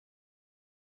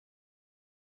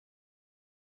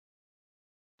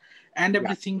and Yeah.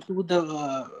 everything to the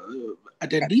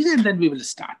attendees, and then we will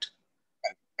start.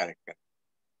 Correct.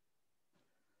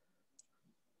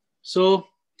 So,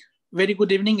 very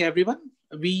good evening, everyone.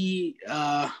 We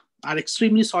are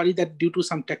extremely sorry that due to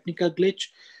some technical glitch,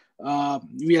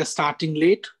 we are starting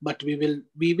late, but we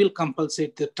will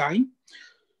compensate the time.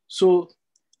 So,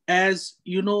 as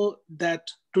you know,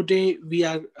 that today we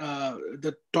are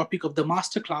the topic of the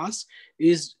masterclass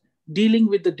is dealing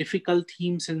with the difficult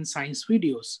themes in science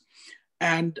videos,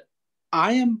 and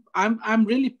I'm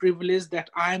really privileged that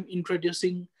I am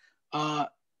introducing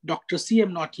Dr.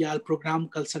 C.M. Nautiyal, Program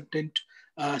Consultant,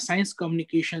 Science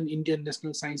Communication, Indian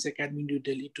National Science Academy, New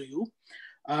Delhi, to you.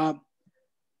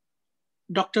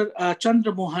 Dr.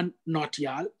 Chandra Mohan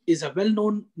Nautiyal is a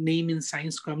well-known name in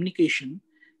science communication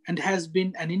and has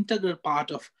been an integral part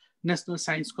of national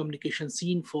science communication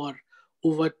scene for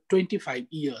over 25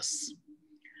 years.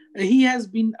 He has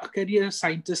been a career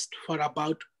scientist for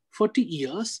about 40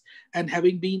 years, and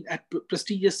having been at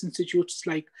prestigious institutes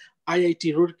like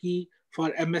IIT Roorkee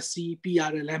for MSc,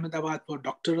 PRL Ahmedabad for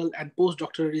doctoral and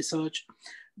postdoctoral research.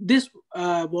 This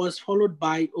was followed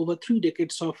by over 3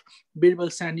 decades of Birbal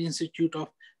Sahni Institute of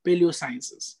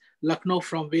Palaeosciences, Lucknow,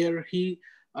 from where he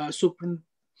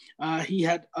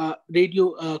had a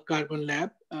Radiocarbon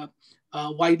Lab,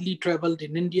 widely traveled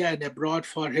in India and abroad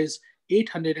for his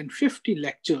 850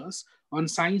 lectures on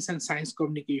science and science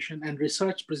communication and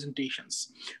research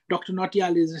presentations. Dr.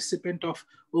 Nautiyal is a recipient of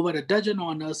over a dozen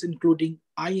honors, including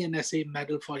INSA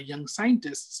Medal for Young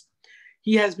Scientists.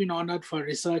 He has been honored for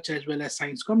research as well as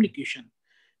science communication.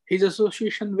 His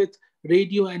association with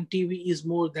radio and TV is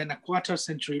more than a quarter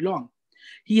century long.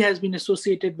 He has been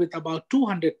associated with about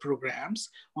 200 programs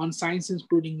on science,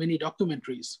 including many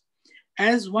documentaries.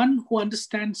 As one who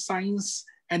understands science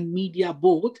and media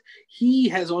both, he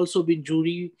has also been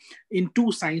jury in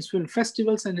 2 science film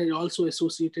festivals and is also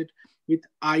associated with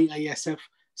IISF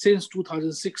since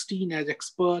 2016 as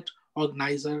expert,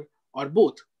 organizer, or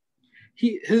both.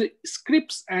 His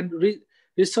scripts and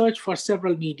research for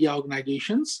several media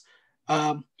organizations,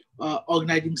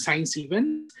 organizing science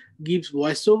events, gives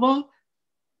voiceover,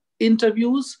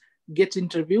 interviews, gets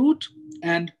interviewed,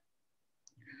 and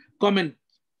comment.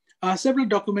 Several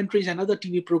documentaries and other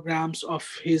TV programs of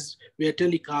his were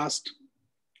telecast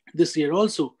this year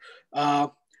also.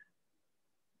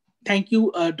 Thank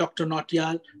you, Dr.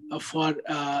 Nautiyal, for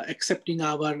accepting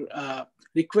our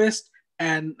request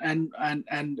and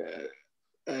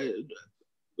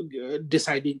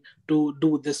deciding to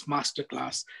do this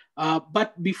masterclass.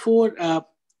 But before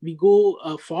we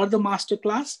go for the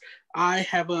masterclass, I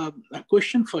have a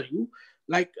question for you.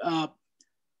 Like,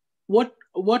 what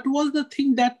was the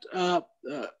thing that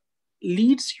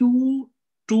leads you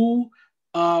to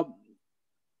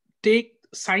take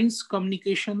science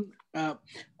communication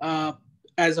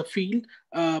as a field,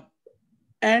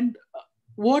 and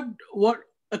what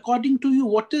according to you,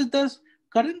 what is the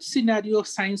current scenario of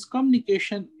science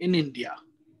communication in India?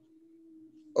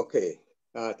 Okay,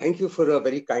 thank you for a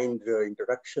very kind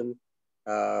introduction,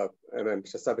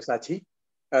 Mr. Sabyasachi.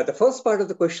 The first part of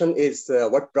the question is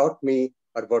what brought me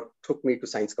or what took me to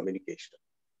science communication.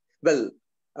 Well,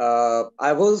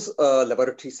 I was a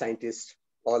laboratory scientist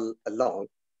all along,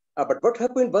 but what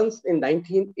happened once in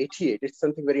 1988, it's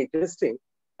something very interesting.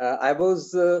 I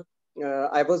was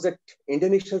at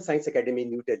Indian National Science Academy in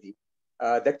New Delhi.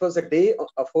 That was the day of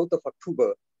 4th of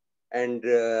October, and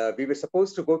we were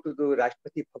supposed to go to the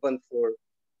Rashtrapati Bhavan for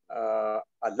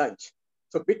a lunch.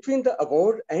 So between the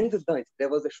award and the lunch, there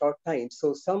was a short time.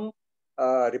 So some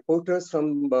reporters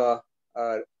from a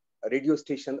radio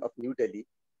station of New Delhi,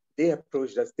 they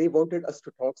approached us. They wanted us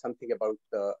to talk something about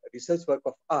the research work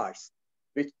of ours,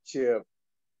 which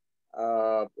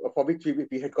for which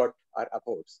we had got our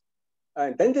awards.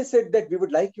 And then they said that we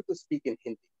would like you to speak in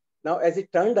Hindi. Now, as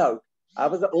it turned out, I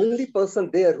was the only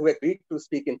person there who agreed to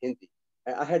speak in Hindi.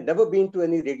 I had never been to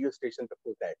any radio station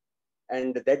before that.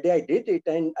 And that day I did it,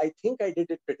 and I think I did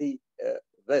it pretty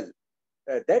well.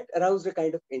 That aroused a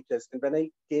kind of interest. And when I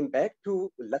came back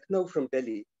to Lucknow from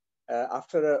Delhi,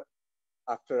 after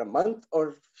a month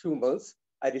or few months,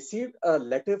 I received a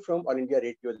letter from All India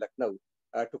Radio Lucknow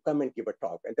to come and give a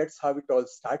talk. And that's how it all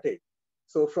started.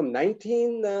 So from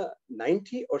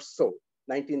 1990 or so,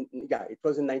 it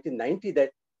was in 1990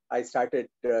 that I started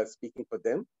speaking for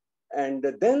them. And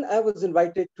then I was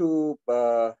invited to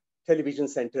Television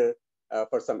Center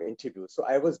for some interviews. So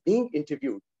I was being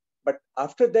interviewed. But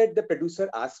after that, the producer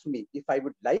asked me if I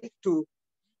would like to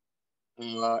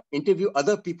interview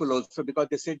other people also, because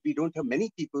they said we don't have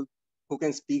many people who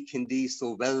can speak Hindi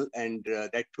so well, and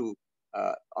that too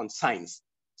on science.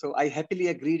 So I happily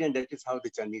agreed, and that is how the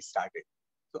journey started.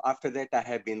 So after that, I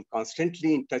have been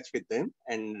constantly in touch with them,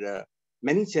 and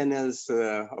many channels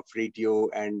of radio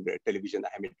and television, I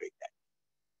have been doing that.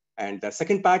 And the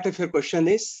second part of your question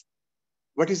is,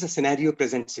 what is the scenario,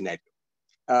 present scenario?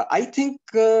 I think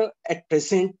at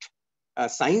present,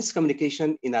 science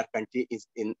communication in our country is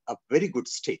in a very good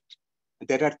state.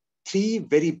 There are three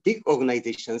very big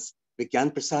organizations,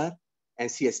 Vigyan Prasar,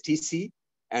 NCSTC,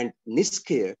 and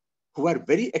NISCARE, who are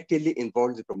very actively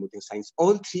involved in promoting science.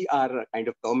 All three are kind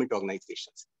of government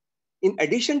organizations. In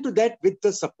addition to that, with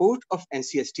the support of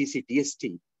NCSTC,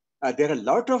 DST, there are a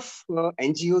lot of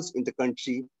NGOs in the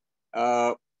country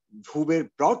who were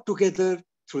brought together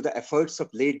through the efforts of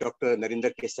late Dr.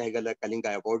 Narinder K. Sehgal,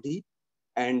 Kalinga Awardee.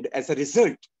 And as a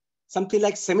result, something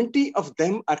like 70 of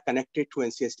them are connected to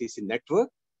NCSTC network.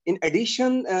 In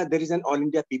addition, there is an All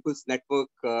India People's Network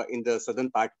in the southern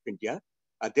part of India.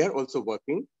 They are also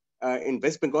working. In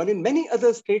West Bengal, in many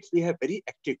other states, we have very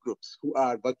active groups who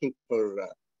are working for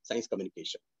science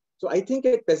communication. So I think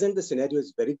at present, the scenario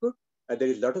is very good. There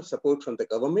is a lot of support from the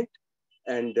government,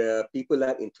 and people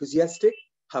are enthusiastic.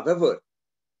 However,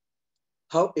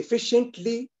 how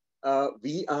efficiently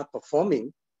we are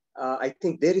performing, I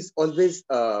think there is always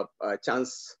a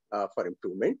chance for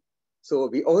improvement. So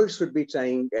we all should be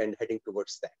trying and heading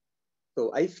towards that.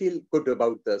 So I feel good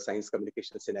about the science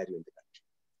communication scenario in the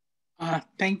country.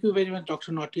 Thank you very much,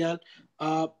 Dr. Nautiyal.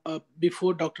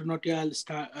 Before Dr. Nautiyal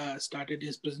started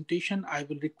his presentation, I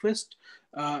will request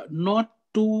not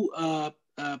to,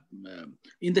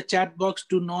 in the chat box,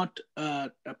 do not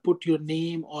put your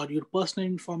name or your personal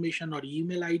information or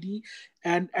email ID.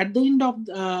 And at the end of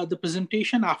the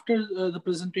presentation, after the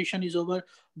presentation is over,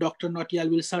 Dr. Nautiyal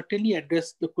will certainly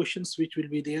address the questions which will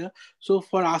be there. So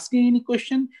for asking any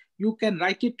question, you can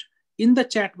write it in the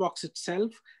chat box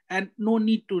itself, and no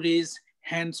need to raise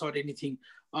hands or anything.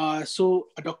 So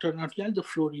Dr. Nautiyal, the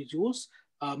floor is yours,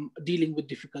 dealing with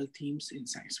difficult themes in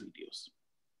science videos.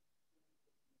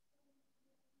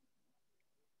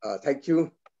 Thank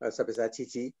you,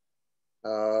 Sabyasachi ji.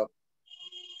 The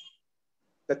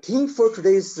theme for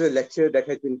today's lecture that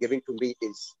has been given to me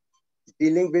is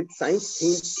dealing with science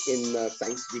themes in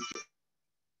science video.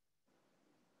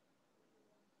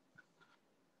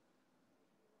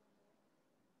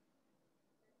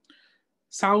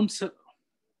 Sounds.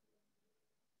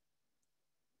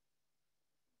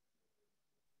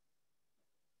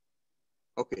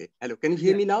 Okay. Hello. Can you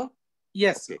hear me now?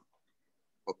 Yes. Okay.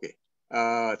 Okay.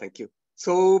 Thank you.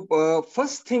 So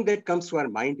first thing that comes to our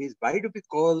mind is, why do we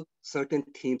call certain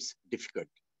themes difficult?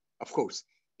 Of course,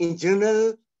 in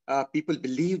general, people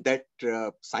believe that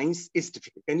science is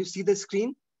difficult. Can you see the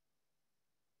screen?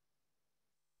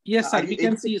 Yes, sir. We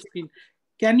can see a screen.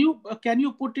 Can you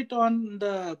put it on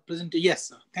the presentation? Yes,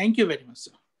 sir. Thank you very much,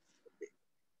 sir.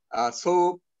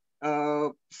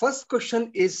 Okay. First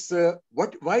question is,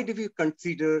 why do we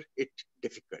consider it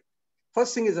difficult?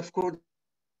 First thing is, of course,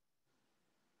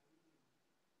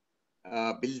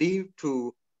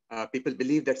 people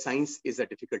believe that science is a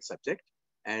difficult subject,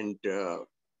 and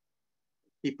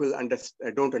people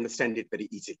don't understand it very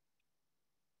easily.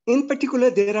 In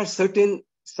particular, there are certain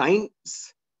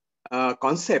science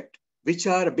concepts which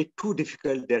are a bit too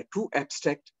difficult, they're too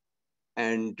abstract,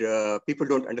 and people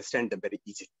don't understand them very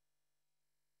easily.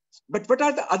 But what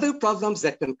are the other problems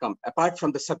that can come apart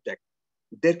from the subject?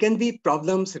 There can be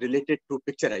problems related to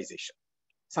picturization.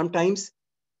 Sometimes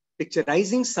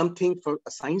picturizing something for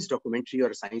a science documentary or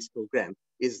a science program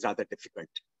is rather difficult.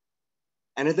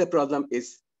 Another problem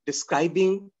is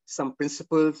describing some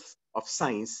principles of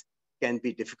science can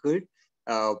be difficult.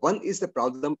 One is the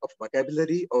problem of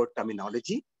vocabulary or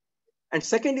terminology. And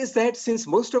second is that since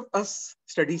most of us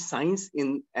study science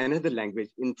in another language,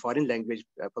 in foreign language,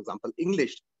 for example,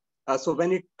 English, so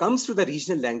when it comes to the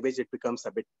regional language, it becomes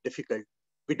a bit difficult.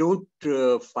 We don't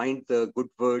find the good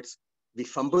words, we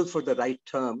fumble for the right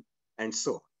term, and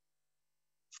so on.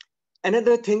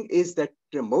 Another thing is that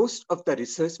most of the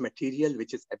research material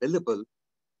which is available,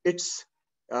 it's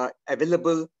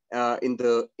available in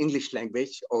the English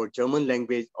language or German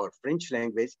language or French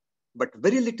language, but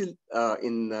very little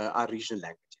in our regional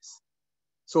languages.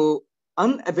 So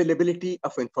unavailability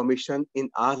of information in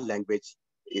our language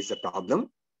is a problem.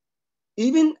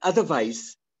 Even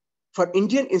otherwise, for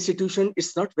Indian institution,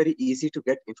 it's not very easy to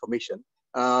get information.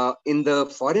 In the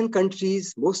foreign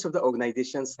countries, most of the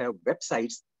organizations have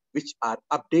websites which are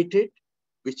updated,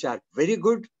 which are very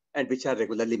good, and which are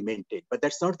regularly maintained. But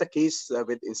that's not the case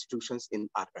with institutions in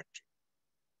our country.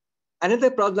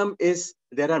 Another problem is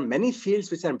there are many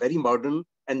fields which are very modern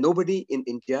and nobody in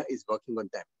India is working on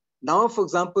them. Now, for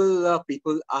example,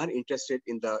 people are interested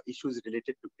in the issues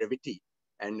related to gravity,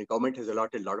 and the government has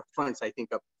allotted a lot of funds. I think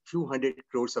few hundred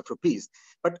crores of rupees.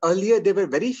 But earlier, there were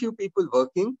very few people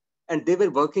working, and they were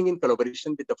working in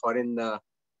collaboration with the foreign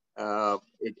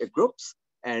groups,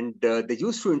 and they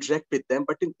used to interact with them.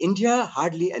 But in India,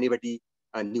 hardly anybody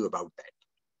knew about that.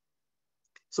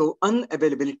 So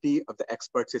unavailability of the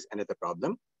experts is another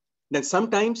problem. Then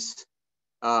sometimes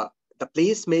the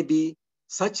place may be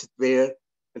such where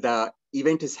the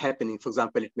event is happening. For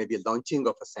example, it may be a launching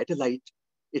of a satellite,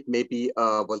 it may be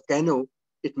a volcano,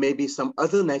 it may be some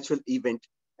other natural event,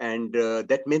 and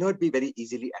that may not be very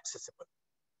easily accessible.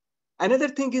 Another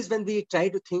thing is when we try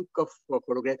to think of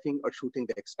photographing or shooting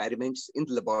the experiments in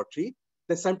the laboratory,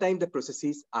 then sometimes the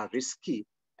processes are risky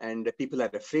and people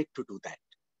are afraid to do that.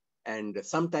 And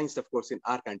sometimes, of course, in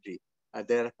our country,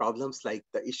 there are problems like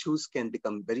the issues can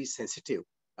become very sensitive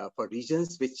for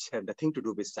regions which have nothing to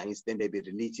do with science. They may be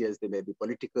religious, they may be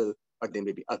political, or they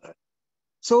may be other.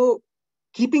 So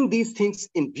keeping these things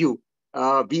in view,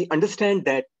 we understand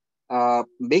that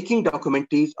making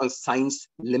documentaries on science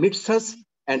limits us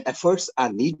and efforts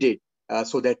are needed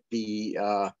so that we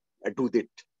do it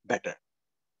better.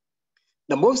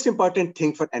 The most important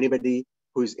thing for anybody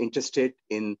who is interested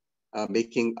in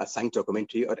making a science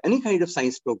documentary or any kind of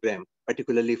science program,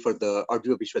 particularly for the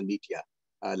audiovisual media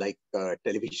like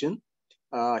television,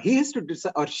 he has to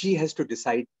decide or she has to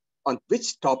decide on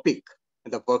which topic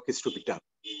the work is to be done.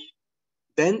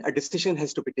 Then a decision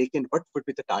has to be taken, what would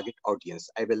be the target audience?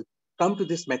 I will come to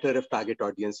this matter of target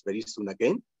audience very soon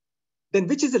again. Then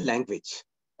which is the language?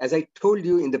 As I told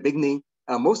you in the beginning,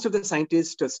 most of the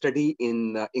scientists study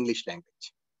in English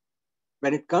language.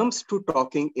 When it comes to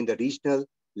talking in the regional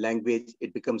language,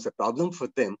 it becomes a problem for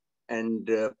them. And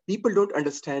people don't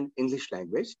understand English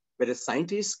language, whereas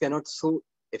scientists cannot so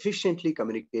efficiently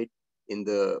communicate in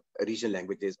the regional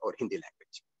languages or Hindi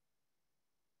language.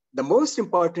 The most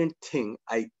important thing,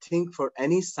 I think, for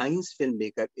any science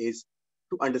filmmaker is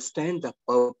to understand the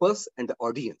purpose and the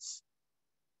audience.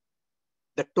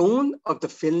 The tone of the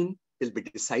film will be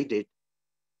decided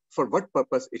for what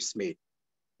purpose it's made.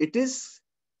 It is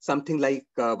something like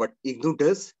what IGNU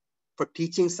does for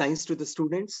teaching science to the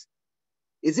students.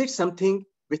 Is it something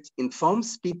which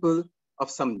informs people of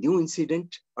some new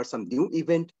incident or some new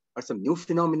event or some new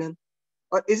phenomenon?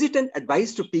 Or is it an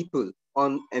advice to people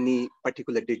on any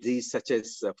particular disease such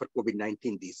as for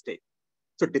COVID-19 these days?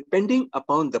 So depending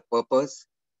upon the purpose,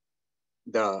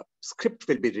 the script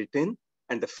will be written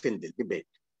and the film will be made.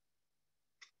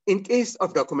 In case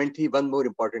of documentary, one more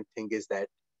important thing is that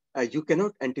you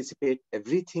cannot anticipate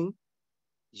everything.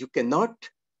 You cannot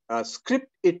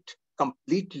script it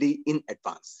completely in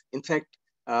advance. In fact,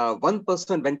 one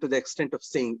person went to the extent of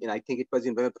saying, and I think it was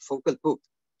in one of the focal books,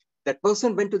 that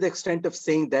person went to the extent of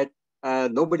saying that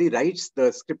nobody writes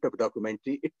the script of a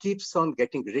documentary. It keeps on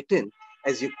getting written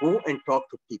as you go and talk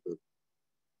to people.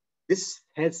 This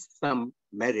has some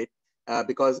merit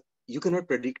because you cannot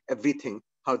predict everything,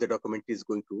 how the documentary is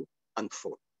going to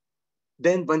unfold.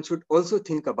 Then one should also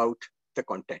think about the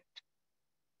content.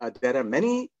 There are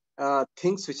many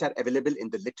things which are available in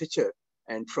the literature,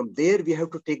 and from there we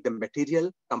have to take the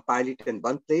material, compile it in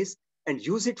one place, and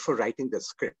use it for writing the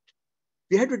script.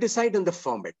 We have to decide on the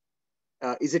format.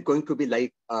 Is it going to be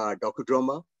like a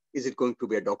docudrama? Is it going to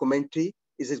be a documentary?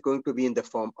 Is it going to be in the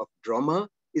form of drama?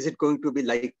 Is it going to be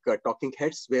like talking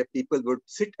heads where people would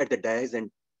sit at the dais and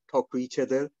talk to each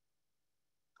other?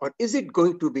 Or is it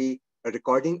going to be a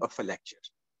recording of a lecture?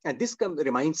 And this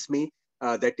reminds me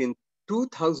that in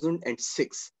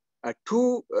 2006,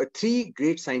 three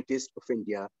great scientists of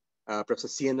India, Professor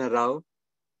C.N.R. Rao,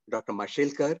 Dr.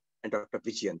 Mashelkar, and Dr.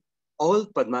 Vijayan, all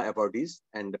Padma awardees,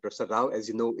 and Professor Rao, as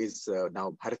you know, is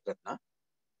now Bharat Ratna.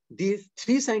 These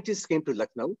three scientists came to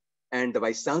Lucknow, and the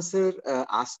Vice Chancellor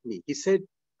asked me, he said,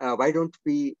 why don't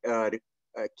we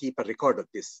keep a record of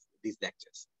these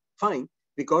lectures? Fine,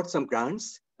 we got some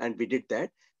grants and we did that.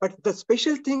 But the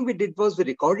special thing we did was we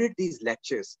recorded these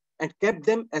lectures and kept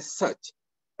them as such.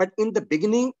 But in the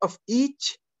beginning of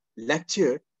each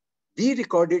lecture, we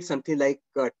recorded something like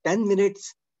 10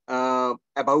 minutes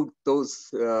about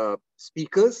those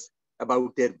speakers,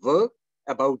 about their work,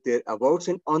 about their awards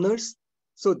and honors.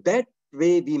 So that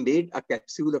way we made a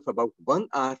capsule of about 1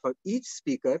 hour for each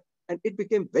speaker, and it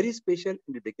became very special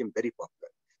and it became very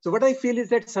popular. So what I feel is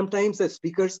that sometimes the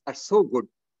speakers are so good,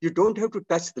 you don't have to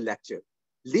touch the lecture.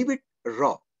 Leave it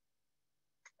raw.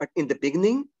 But in the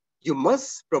beginning, you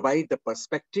must provide the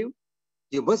perspective.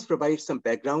 You must provide some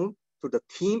background to the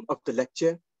theme of the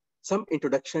lecture, some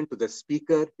introduction to the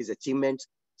speaker, his achievements,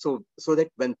 so that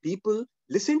when people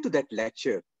listen to that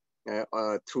lecture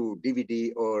through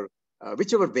DVD or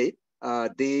whichever way,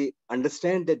 they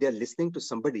understand that they're listening to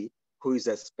somebody who is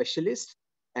a specialist,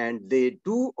 and they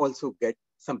do also get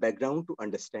some background to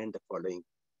understand the following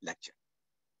lecture.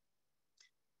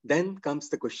 Then comes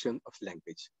the question of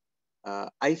language.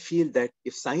 I feel that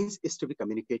if science is to be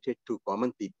communicated to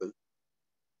common people,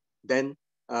 then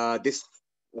this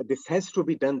has to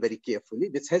be done very carefully.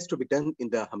 This has to be done in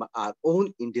our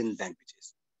own Indian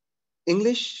languages.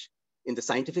 English, in the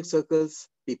scientific circles,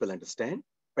 people understand.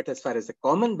 But as far as the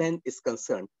common man is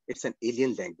concerned, it's an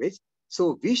alien language.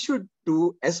 So we should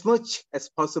do as much as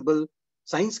possible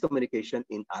science communication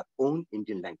in our own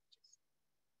Indian languages.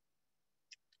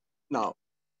 Now,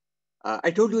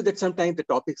 I told you that sometimes the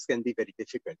topics can be very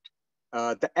difficult.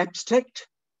 The abstract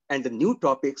and the new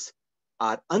topics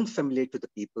are unfamiliar to the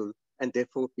people, and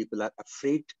therefore people are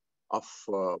afraid of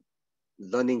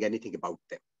learning anything about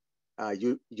them.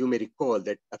 You may recall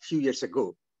that a few years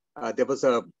ago, there was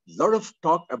a lot of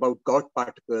talk about God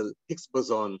particle, Higgs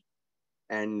boson,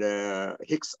 and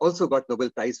Higgs also got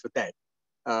Nobel Prize for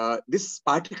that. This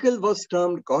particle was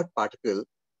termed God particle,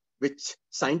 which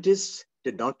scientists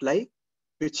did not like,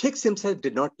 which Higgs himself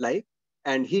did not like,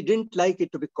 and he didn't like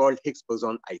it to be called Higgs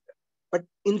boson either. But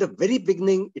in the very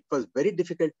beginning, it was very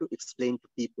difficult to explain to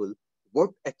people what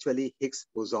actually Higgs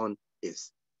boson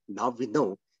is. Now we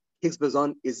know Higgs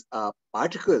boson is a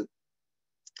particle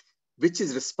which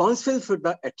is responsible for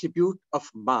the attribute of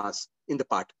mass in the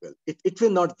particle. If it were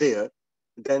not there,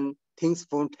 then things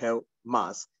won't have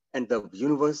mass, and the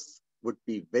universe would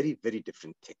be very, very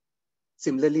different thing.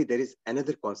 Similarly, there is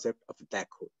another concept of black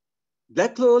hole.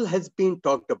 Black hole has been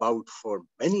talked about for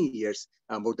many years,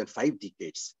 more than 5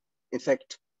 decades. In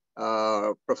fact,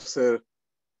 Professor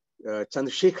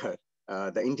Chandrasekhar,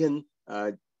 the Indian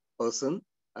person,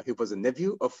 he was a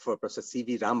nephew of Professor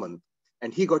C.V. Raman,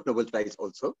 and he got Nobel Prize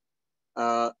also.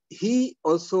 He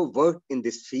also worked in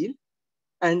this field.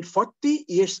 And 40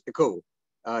 years ago,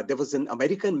 there was an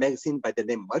American magazine by the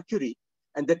name Mercury,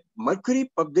 and that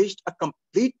Mercury published a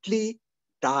completely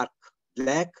dark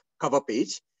black cover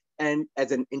page. And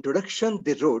as an introduction,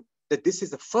 they wrote that this is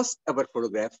the first ever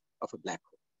photograph of a black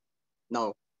hole.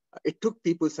 Now, it took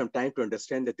people some time to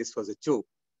understand that this was a joke.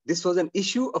 This was an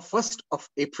issue of 1st of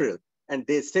April, and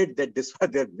they said that this was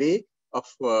their way of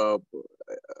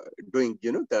doing,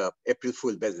 the April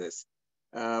Fool business.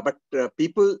 But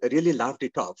people really laughed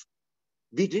it off.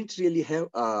 We didn't really have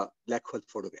a black hole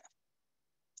photograph.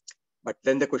 But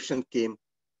then the question came,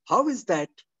 how is that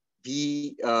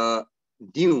we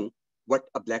knew what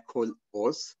a black hole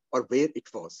was or where it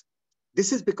was?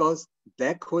 This is because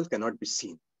black hole cannot be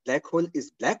seen. Black hole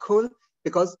is black hole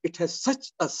because it has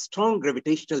such a strong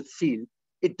gravitational field,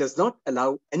 it does not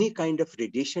allow any kind of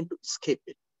radiation to escape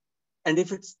it. And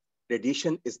if its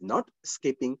radiation is not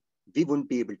escaping, we won't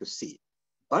be able to see it.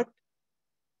 But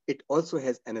it also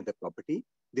has another property.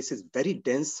 This is very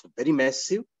dense, very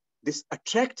massive. This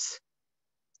attracts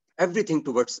everything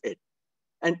towards it.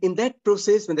 And in that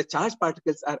process, when the charged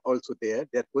particles are also there,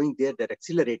 they're going there, they're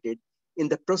accelerated. In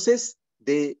the process,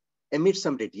 they emit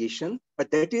some radiation, but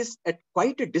that is at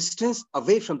quite a distance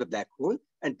away from the black hole,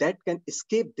 and that can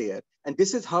escape there. And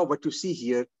this is how what you see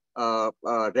here,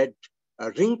 red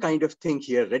ring kind of thing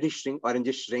here, reddish ring,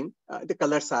 orangish ring. The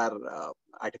colors are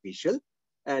artificial.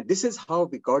 And this is how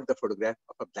we got the photograph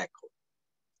of a black hole.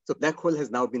 So black hole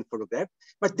has now been photographed,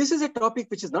 but this is a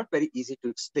topic which is not very easy to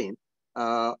explain.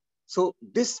 So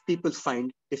this people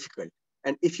find difficult.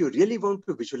 And if you really want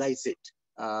to visualize it,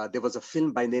 there was a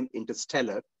film by name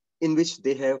Interstellar, in which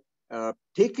they have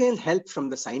taken help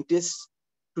from the scientists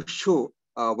to show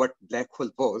what black hole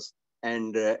was.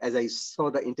 And as I saw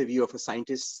the interview of a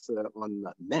scientist on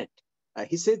net,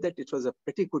 he said that it was a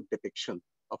pretty good depiction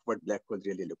of what black hole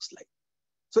really looks like.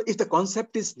 So if the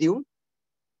concept is new,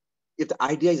 if the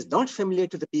idea is not familiar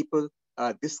to the people,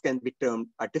 this can be termed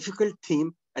a difficult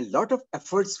theme, and a lot of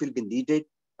efforts will be needed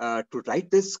to write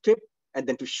this script and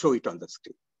then to show it on the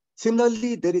screen.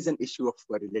 Similarly, there is an issue of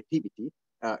relativity.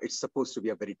 It's supposed to be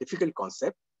a very difficult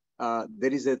concept.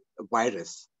 There is a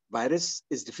virus. Virus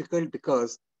is difficult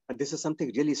because this is something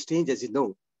really strange, as you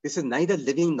know. This is neither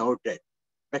living nor dead.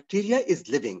 Bacteria is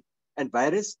living, and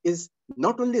virus is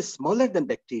not only smaller than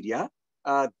bacteria.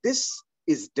 This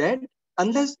is dead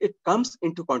unless it comes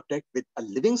into contact with a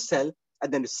living cell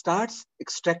and then it starts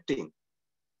extracting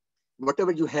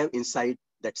whatever you have inside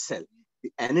that cell,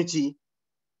 the energy,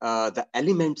 the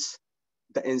elements,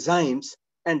 the enzymes,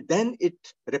 and then it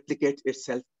replicates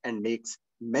itself and makes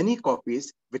many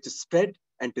copies which spread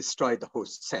and destroy the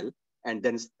host cell and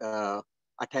then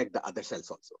attack the other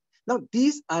cells also. Now,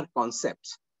 these are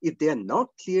concepts. If they are not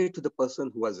clear to the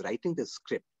person who was writing the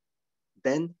script,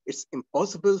 then it's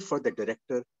impossible for the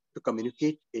director to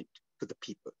communicate it to the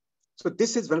people. So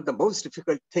this is one of the most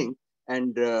difficult things.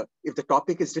 And if the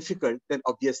topic is difficult, then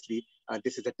obviously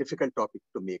this is a difficult topic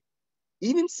to make.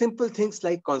 Even simple things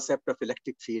like concept of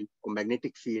electric field or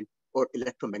magnetic field or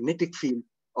electromagnetic field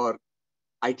or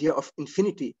idea of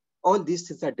infinity, all these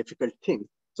things are difficult things.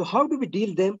 So how do we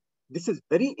deal them? This is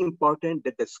very important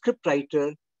that the script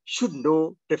writer should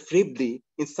know, preferably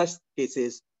in such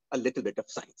cases, a little bit of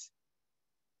science.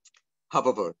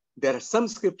 However, there are some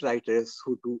script writers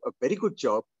who do a very good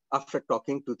job after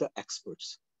talking to the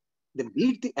experts. They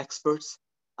meet the experts,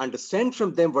 understand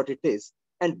from them what it is,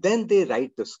 and then they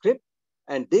write the script,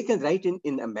 and they can write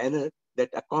in a manner that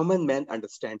a common man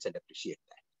understands and appreciates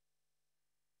that.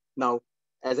 Now,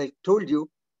 as I told you,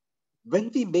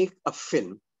 when we make a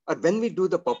film, or when we do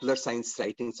the popular science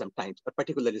writing sometimes, or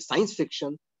particularly science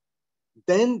fiction,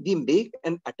 then we make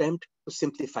an attempt to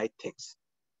simplify things.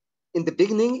 In the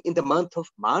beginning, in the month of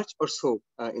March or so,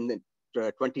 in the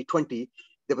 2020,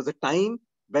 there was a time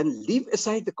when, leave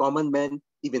aside the common man,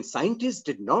 even scientists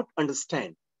did not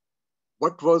understand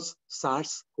what was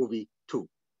SARS-CoV-2.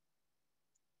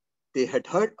 They had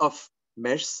heard of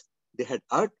MERS, they had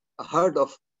heard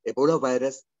of Ebola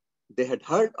virus, they had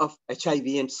heard of HIV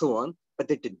and so on, but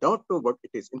they did not know what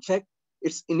it is. In fact,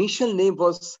 its initial name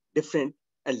was different,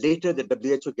 and later the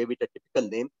WHO gave it a typical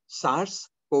name,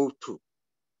 SARS-CoV-2.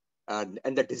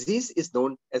 And the disease is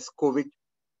known as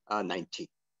COVID-19.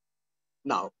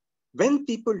 Now, when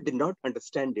people did not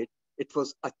understand it, it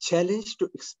was a challenge to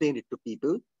explain it to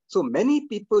people. So many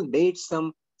people made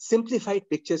some simplified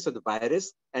pictures of the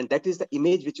virus, and that is the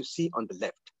image which you see on the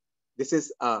left. This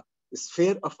is a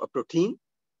sphere of a protein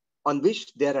on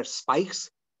which there are spikes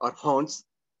or horns.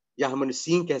 या हम उन्हें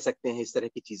सींग कह सकते हैं, इस तरह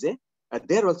की चीजें.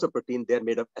 They're also protein, they're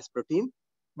made of S protein.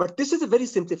 But this is a very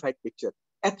simplified picture.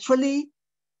 Actually,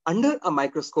 under a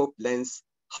microscope lens,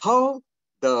 how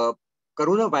the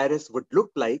coronavirus would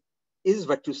look like is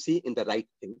what you see in the right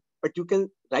thing. But you can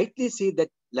rightly see that,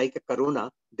 like a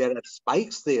corona, there are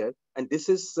spikes there, and this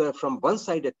is from one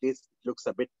side at least, it looks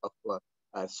a bit of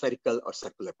a spherical or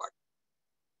circular part.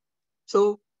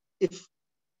 So if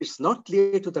it's not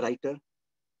clear to the writer,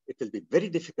 it will be very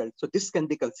difficult. So this can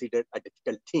be considered a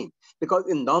difficult theme, because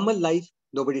in normal life,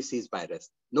 nobody sees virus,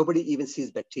 nobody even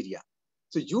sees bacteria.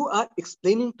 So you are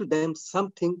explaining to them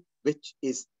something which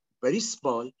is very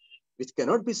small, which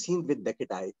cannot be seen with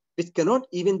naked eye, which cannot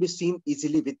even be seen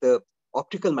easily with the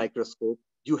optical microscope.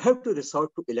 You have to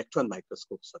resort to electron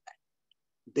microscopes for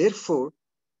that. Therefore,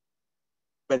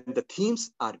 when the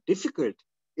themes are difficult,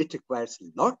 it requires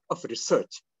a lot of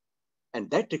research, and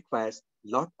that requires a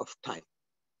lot of time.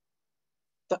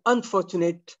 The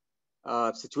unfortunate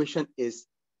situation is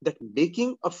that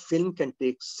making a film can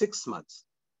take 6 months.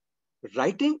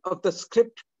 Writing of the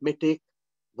script may take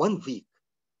 1 week,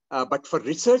 but for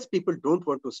research, people don't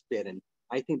want to spare any.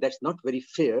 I think that's not very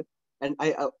fair. And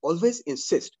I always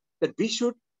insist that we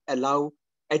should allow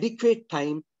adequate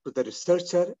time to the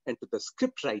researcher and to the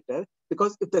script writer,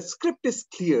 because if the script is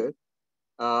clear,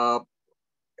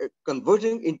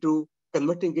 converting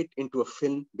it into a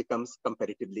film becomes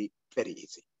comparatively very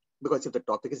easy. Because if the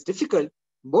topic is difficult,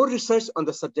 more research on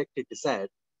the subject is desired,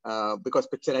 because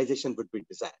picturization would be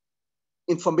desired.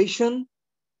 Information,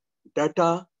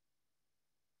 data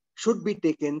should be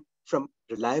taken from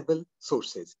reliable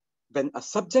sources. When a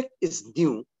subject is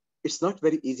new, it's not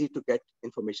very easy to get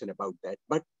information about that.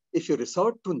 But if you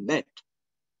resort to net,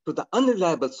 to the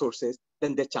unreliable sources,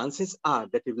 then the chances are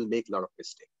that you will make a lot of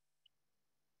mistakes.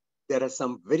 There are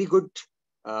some very good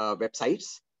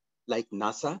websites like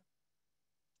NASA,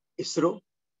 ISRO,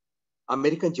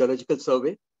 American Geological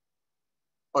Survey,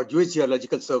 or US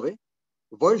Geological Survey,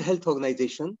 World Health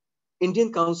Organization,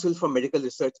 Indian Council for Medical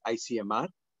Research, ICMR,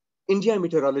 India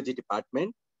Meteorology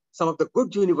Department, some of the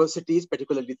good universities,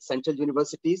 particularly central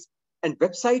universities, and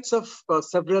websites of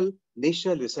several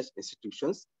national research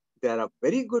institutions. There are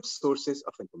very good sources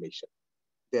of information.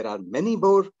 There are many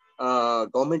more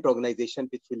government organizations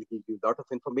which will give you a lot of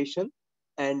information.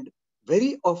 And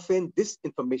very often this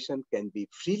information can be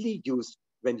freely used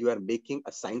when you are making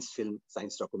a science film,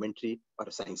 science documentary, or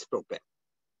a science program.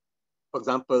 For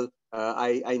example,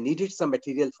 I needed some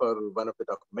material for one of the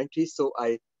documentaries, so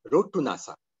I wrote to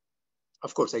NASA.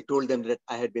 Of course, I told them that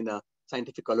I had been a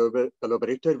scientific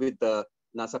collaborator with the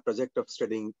NASA project of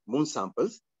studying moon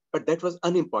samples, but that was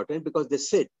unimportant because they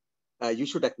said you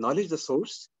should acknowledge the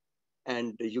source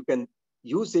and you can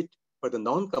use it for the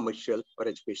non-commercial or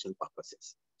educational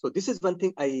purposes. So this is one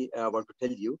thing I want to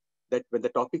tell you, that when the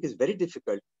topic is very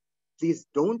difficult, please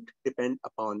don't depend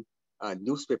upon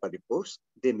newspaper reports.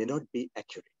 They may not be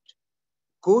accurate.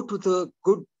 Go to the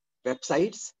good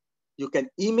websites. You can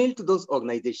email to those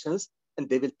organizations and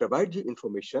they will provide you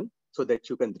information. so that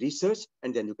you can research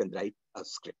and then you can write a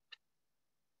script.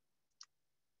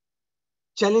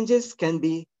 Challenges can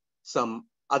be some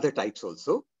other types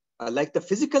also, like the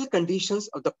physical conditions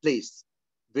of the place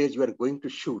where you are going to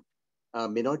shoot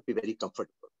may not be very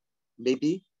comfortable.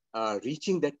 Maybe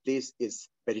reaching that place is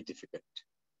very difficult.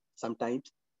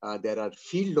 Sometimes there are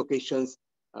field locations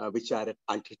which are at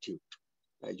altitude.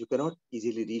 You cannot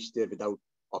easily reach there without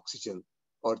oxygen,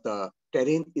 or the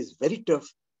terrain is very tough.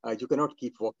 You cannot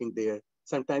keep walking there.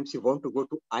 Sometimes you want to go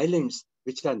to islands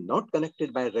which are not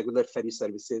connected by regular ferry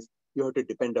services. You have to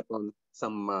depend upon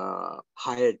some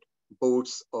hired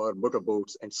boats or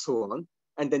motorboats and so on.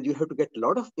 And then you have to get a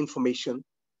lot of information.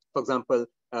 For example,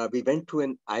 we went to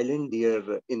an island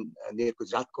near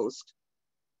Gujarat coast.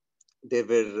 There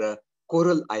were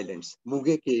coral islands,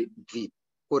 Muge ke Dweep,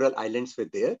 coral islands were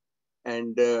there.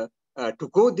 And to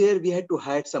go there, we had to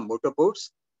hire some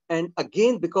motorboats. And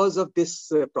again, because of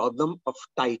this problem of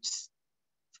tides,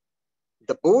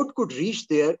 the boat could reach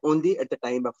there only at the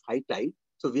time of high tide.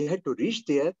 So we had to reach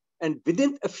there, and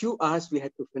within a few hours, we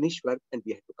had to finish work and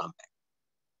we had to come back.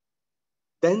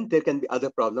 Then there can be other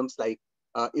problems like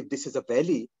if this is a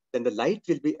valley, then the light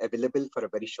will be available for a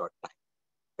very short time,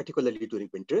 particularly during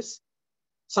winters.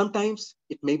 Sometimes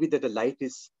it may be that the light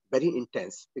is very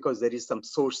intense because there is some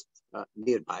source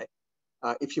nearby.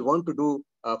 If you want to do,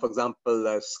 for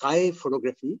example, sky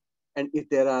photography, and if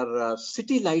there are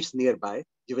city lights nearby,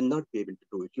 you will not be able to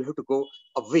do it. You have to go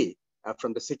away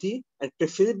from the city and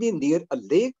preferably near a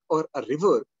lake or a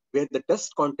river where the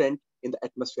dust content in the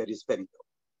atmosphere is very low.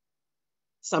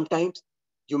 Sometimes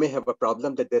you may have a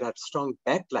problem that there are strong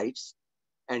backlights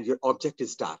and your object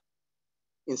is dark.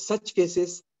 In such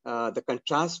cases, the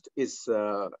contrast is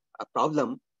a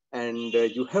problem, and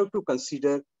you have to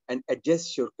consider and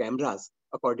adjust your cameras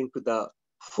according to the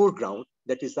foreground,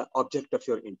 that is the object of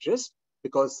your interest,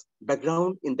 because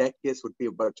background in that case would be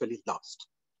virtually lost.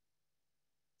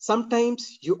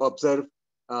 Sometimes you observe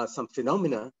some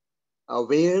phenomena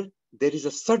where there is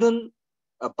a sudden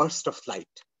burst of light.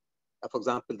 For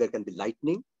example, there can be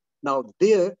lightning. Now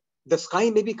there, the sky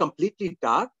may be completely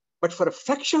dark, but for a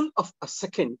fraction of a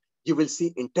second, you will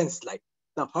see intense light.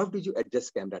 Now, how do you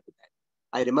adjust camera to that?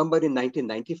 I remember in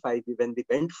 1995, when we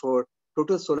went for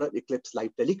total solar eclipse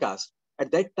live telecast,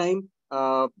 at that time,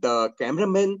 the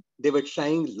cameramen, they were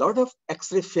trying a lot of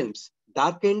X-ray films,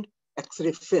 darkened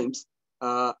X-ray films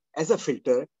as a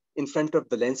filter in front of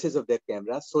the lenses of their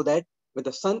cameras, so that when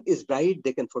the sun is bright,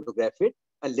 they can photograph it,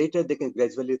 and later they can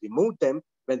gradually remove them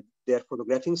when they are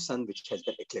photographing sun which has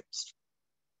been eclipsed.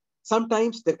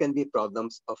 Sometimes there can be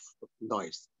problems of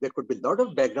noise. There could be a lot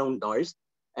of background noise,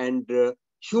 and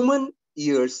human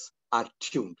ears are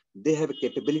tuned. They have a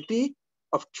capability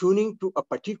of tuning to a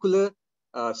particular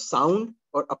sound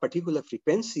or a particular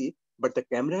frequency, but the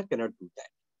camera cannot do that.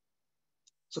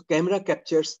 So camera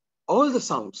captures all the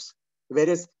sounds,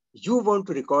 whereas you want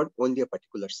to record only a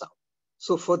particular sound.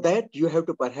 So for that, you have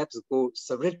to perhaps go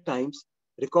several times,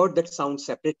 record that sound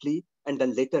separately, and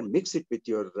then later mix it with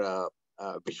your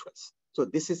visuals. So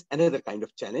this is another kind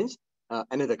of challenge,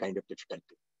 another kind of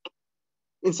difficulty.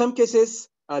 In some cases,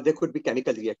 there could be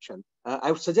chemical reaction.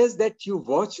 I would suggest that you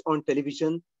watch on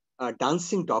television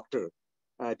Dancing Doctor.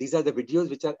 These are the videos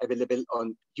which are available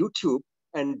on YouTube,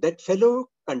 and that fellow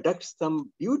conducts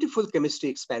some beautiful chemistry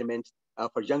experiments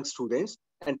for young students,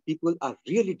 and people are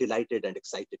really delighted and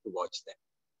excited to watch them.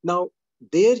 Now,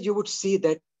 there you would see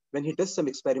that when he does some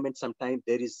experiments, sometimes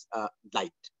there is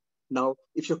light. Now,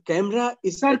 if your camera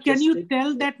is Sir, adjusted, can you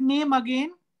tell that name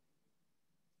again?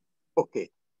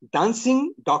 Okay,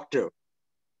 Dancing Doctor.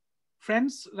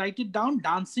 Friends, write it down,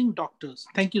 Dancing Doctors.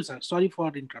 Thank you, sir. Sorry for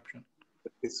the interruption.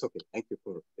 It's okay. Thank you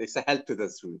for it's a help to the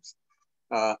students.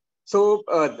 So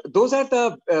those are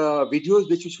the videos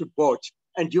which you should watch,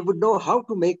 and you would know how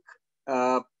to make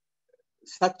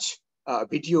such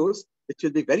videos, which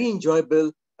will be very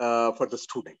enjoyable for the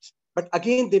students. But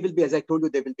again, there will be, as I told you,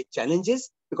 there will be challenges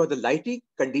because the lighting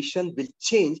condition will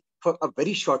change for a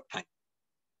very short time.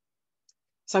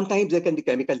 Sometimes there can be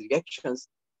chemical reactions,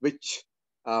 which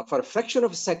for a fraction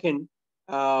of a second,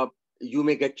 you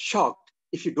may get shocked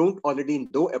if you don't already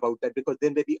know about that, because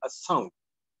there may be a sound.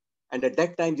 And at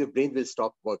that time, your brain will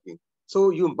stop working. So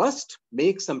you must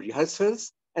make some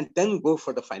rehearsals and then go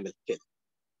for the final kill.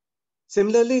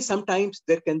 Similarly, sometimes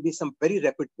there can be some very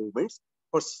rapid movements.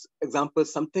 For example,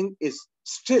 something is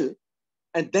still,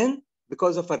 and then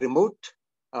because of a remote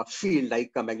field,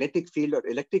 like a magnetic field or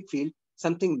electric field,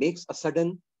 something makes a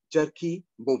sudden jerky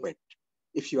movement.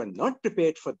 If you are not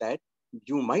prepared for that,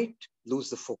 you might lose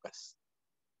the focus.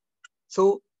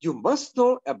 So you must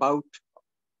know about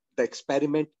the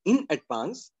experiment in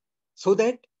advance so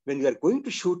that when you are going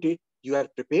to shoot it, you are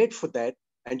prepared for that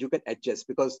and you can adjust,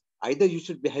 because either you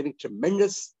should be having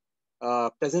tremendous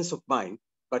presence of mind,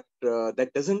 but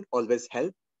that doesn't always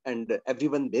help, and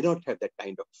everyone may not have that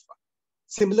kind of fun.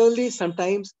 Similarly,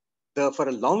 sometimes for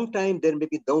a long time there may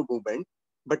be no movement,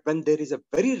 but when there is a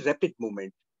very rapid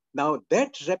movement, now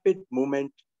that rapid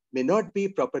movement may not be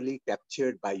properly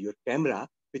captured by your camera,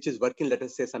 which is working, let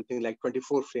us say, something like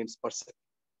 24 frames per second.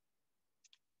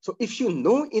 So if you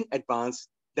know in advance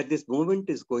that this movement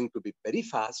is going to be very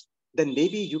fast, then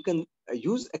maybe you can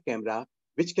use a camera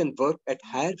which can work at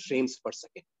higher frames per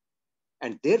second.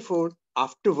 And therefore,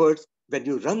 afterwards, when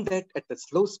you run that at a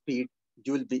slow speed,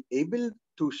 you will be able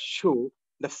to show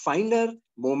the finer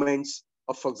moments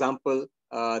of, for example,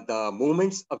 the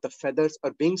movements of the feathers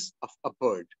or wings of a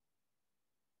bird,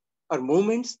 or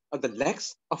movements of the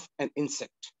legs of an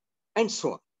insect, and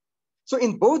so on. So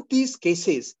in both these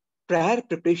cases, prior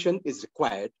preparation is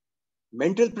required,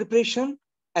 mental preparation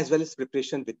as well as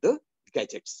preparation with the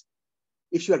gadgets.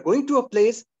 If you are going to a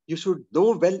place, you should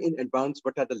know well in advance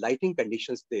what are the lighting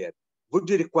conditions there. Would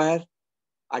you require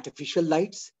artificial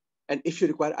lights? And if you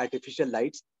require artificial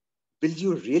lights, will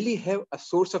you really have a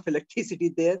source of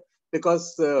electricity there?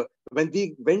 Because when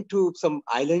we went to some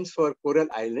islands for Coral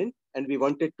Island and we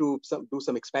wanted to do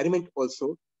some experiment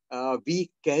also, we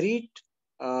carried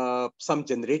some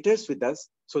generators with us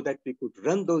so that we could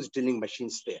run those drilling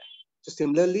machines there. So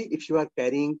similarly, if you are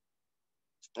carrying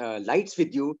lights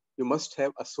with you, you must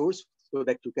have a source so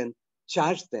that you can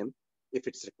charge them if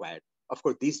it's required. Of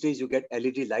course, these days you get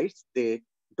LED lights; they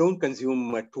don't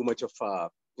consume too much of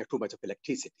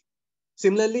electricity.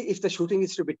 Similarly, if the shooting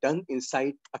is to be done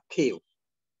inside a cave,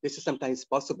 this is sometimes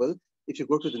possible. If you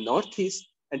go to the Northeast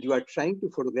and you are trying to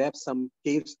photograph some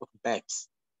caves of bats,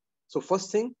 so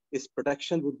first thing is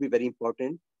protection would be very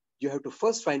important. You have to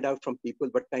first find out from people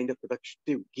what kind of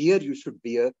protective gear you should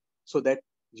wear so that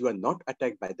you are not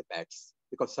attacked by the bats,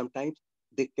 because sometimes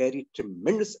they carry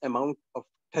tremendous amount of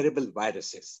terrible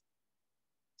viruses.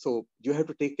 So you have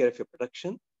to take care of your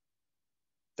protection.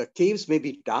 The caves may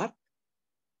be dark.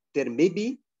 There may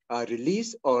be a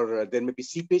release or there may be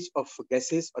seepage of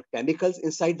gases or chemicals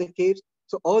inside the caves.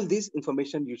 So all this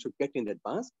information you should get in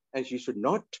advance, and you should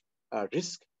not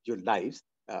risk your lives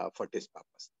for this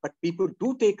purpose. But people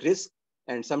do take risks,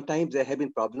 and sometimes there have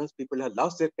been problems. People have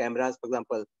lost their cameras. For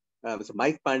example, Mr.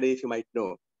 Mike Pandey, if you might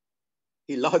know,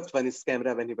 he lost his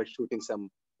camera when he was shooting some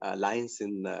lions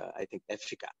in, I think,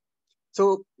 Africa.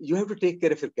 So you have to take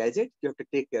care of your gadget, you have to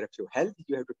take care of your health,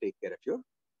 you have to take care of your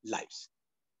lives.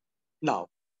 Now,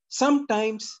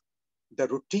 sometimes the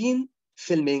routine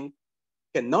filming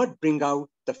cannot bring out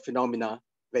the phenomena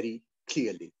very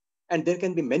clearly. And there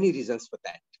can be many reasons for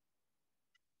that.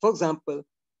 For example,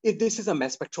 if this is a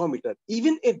mass spectrometer,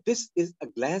 even if this is a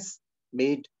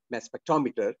glass-made mass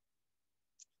spectrometer,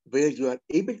 where you are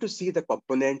able to see the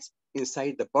components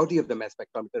inside the body of the mass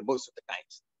spectrometer most of the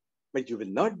times, but you will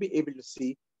not be able to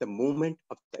see the movement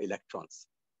of the electrons.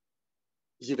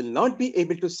 You will not be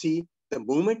able to see the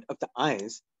movement of the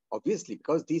ions, obviously,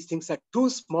 because these things are too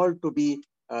small to be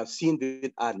seen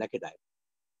with our naked eye.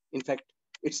 In fact,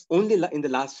 it's only in the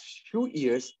last few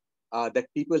years that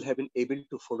people have been able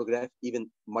to photograph even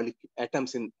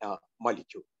atoms in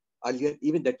molecule. Earlier,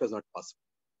 even that was not possible.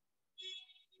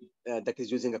 That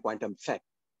is using a quantum effect.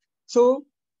 So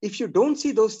if you don't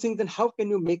see those things, then how can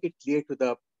you make it clear to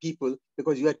the people?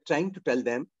 Because you are trying to tell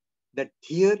them that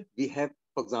here we have,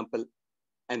 for example,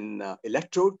 an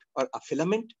electrode or a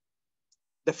filament.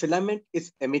 The filament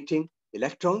is emitting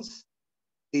electrons.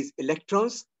 These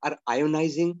electrons are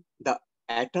ionizing the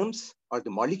atoms or the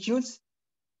molecules.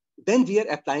 Then we are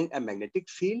applying a magnetic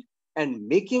field and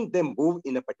making them move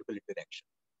in a particular direction.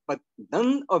 But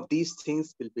none of these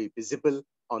things will be visible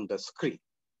on the screen.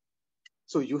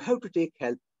 So you have to take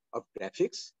help of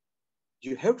graphics.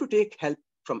 You have to take help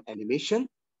from animation.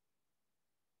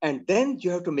 And then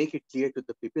you have to make it clear to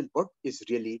the people what is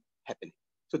really happening.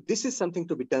 So this is something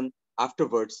to be done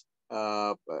afterwards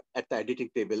at the editing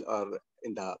table or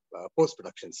in the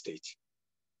post-production stage.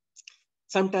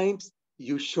 Sometimes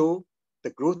you show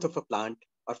the growth of a plant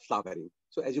or flowering.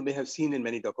 So as you may have seen in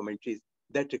many documentaries,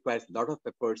 that requires a lot of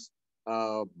efforts,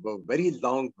 very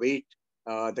long wait.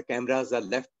 The cameras are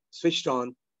left switched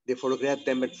on, they photograph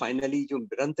them, and finally you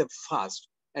run them fast.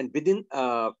 And within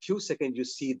a few seconds, you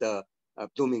see the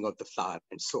blooming of the flower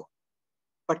and so on.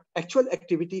 But actual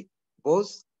activity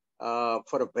was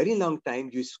for a very long time,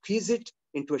 you squeeze it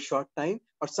into a short time,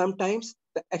 or sometimes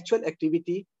the actual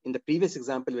activity in the previous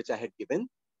example, which I had given,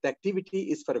 the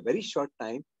activity is for a very short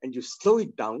time and you slow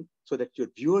it down so that your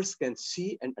viewers can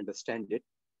see and understand it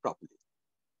properly.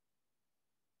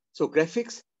 So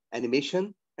graphics,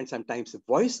 animation, and sometimes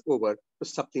voice over to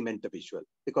supplement the visual,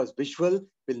 because visual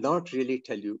will not really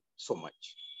tell you so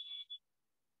much.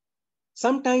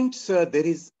 Sometimes there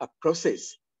is a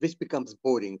process which becomes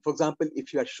boring. For example,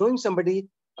 if you are showing somebody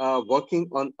working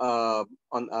on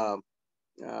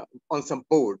some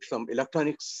board, some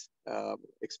electronics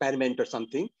experiment or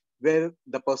something, where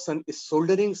the person is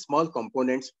soldering small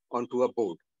components onto a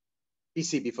board,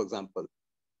 PCB, for example,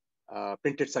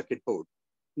 printed circuit board.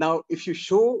 Now, if you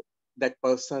show that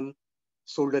person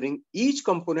soldering each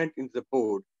component into the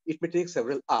board, it may take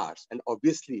several hours. And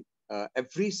obviously,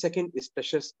 every second is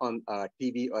precious on a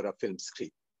TV or a film screen.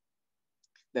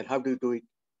 Then how do you do it?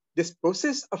 This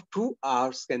process of 2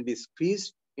 hours can be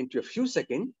squeezed into a few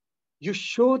seconds. You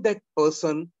show that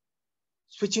person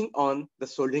switching on the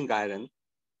soldering iron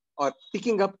or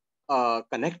picking up a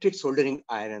connected soldering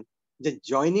iron, then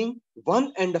joining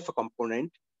one end of a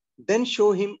component, then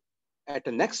show him at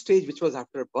the next stage, which was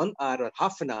after 1 hour or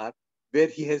half an hour, where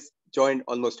he has joined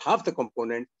almost half the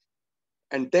component.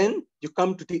 And then you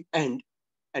come to the end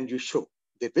and you show.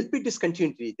 There will be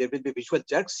discontinuity, there will be visual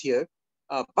jerks here,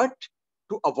 but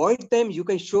to avoid them, you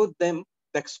can show them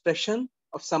the expression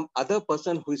of some other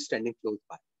person who is standing close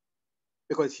by.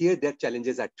 Because here their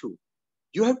challenges are two.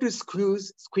 You have to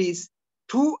squeeze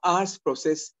 2 hours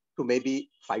process to maybe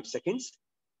 5 seconds.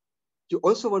 You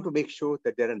also want to make sure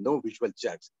that there are no visual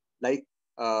jerks. Like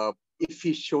if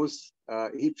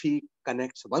he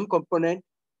connects one component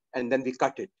and then we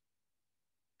cut it,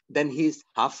 then he's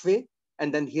halfway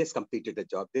and then he has completed the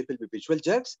job. There will be visual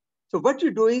jerks. So what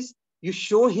you do is you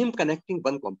show him connecting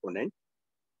one component,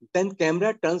 then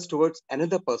camera turns towards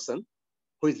another person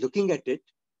who is looking at it,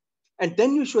 and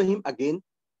then you show him again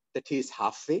that he is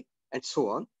halfway and so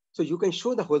on. So you can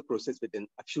show the whole process within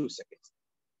a few seconds.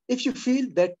 If you feel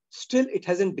that still it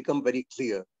hasn't become very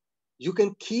clear, you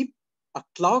can keep a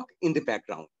clock in the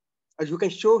background, or you can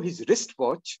show his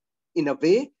wristwatch in a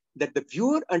way that the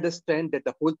viewer understands that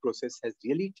the whole process has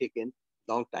really taken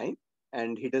a long time,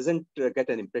 and he doesn't get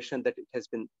an impression that it has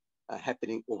been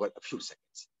happening over a few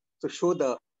seconds. So show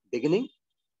the beginning,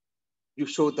 you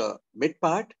show the mid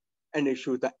part, and you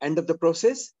show the end of the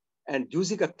process. And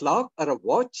using a clock or a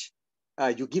watch,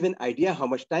 you give an idea how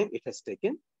much time it has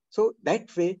taken. So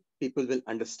that way, people will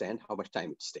understand how much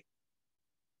time it's taken.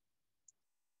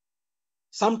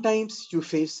 Sometimes you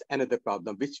face another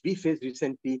problem, which we faced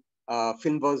recently.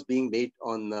 Film was being made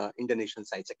on Indonesian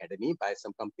Science Academy by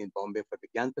some company in Bombay for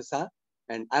Vigyan Prasad,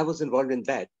 and I was involved in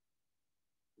that.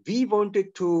 We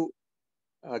wanted to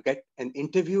get an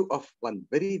interview of one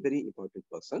very, very important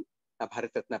person, Bharat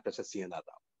Ratna Prashasthi Rao.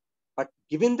 But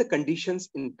given the conditions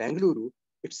in Bengaluru,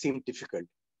 it seemed difficult.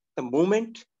 The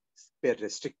moment were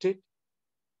restricted,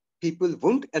 people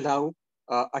wouldn't allow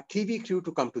a TV crew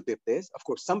to come to their place. Of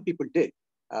course, some people did,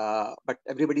 but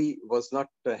everybody was not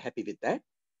happy with that.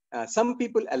 Some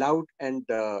people allowed and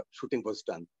shooting was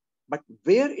done. But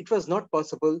where it was not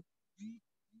possible,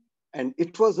 and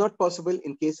it was not possible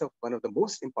in case of one of the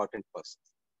most important persons.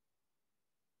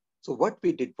 So what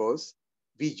we did was,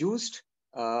 we used,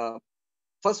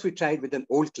 first we tried with an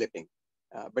old clipping,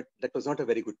 but that was not a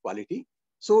very good quality.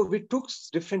 So we took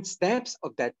different snaps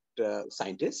of that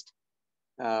scientist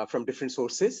from different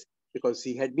sources, because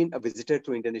he had been a visitor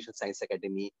to Indonesian Science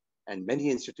Academy and many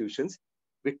institutions.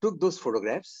 We took those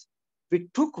photographs, we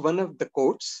took one of the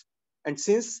quotes, and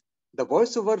since the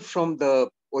voiceover from the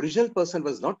original person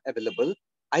was not available,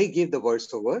 I gave the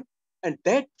voiceover, and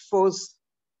that was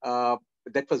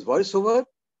voiceover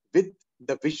with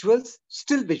the visuals,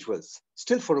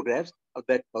 still photographs of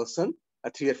that person,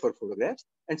 3 or 4 photographs.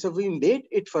 And so we made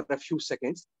it for a few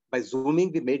seconds. By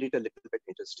zooming, we made it a little bit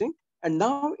interesting. And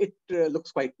now it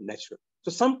looks quite natural.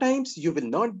 So sometimes you will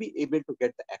not be able to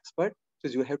get the expert, so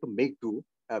you have to make do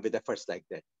with efforts like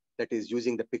that. That is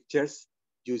using the pictures,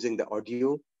 using the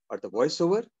audio or the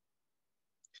voiceover.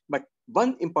 But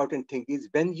one important thing is,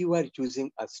 when you are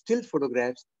using a still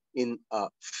photographs in a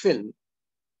film,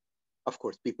 of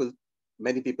course,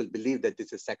 many people believe that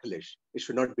this is sacrilege. It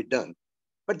should not be done.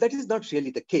 But that is not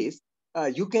really the case.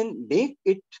 You can make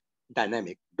it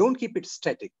dynamic. Don't keep it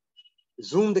static.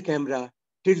 Zoom the camera,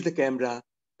 tilt the camera,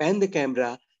 pan the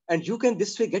camera, and you can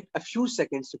this way get a few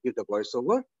seconds to give the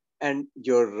voiceover, and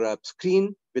your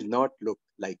screen will not look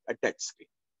like a dead screen.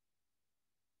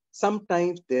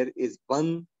 Sometimes there is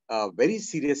one very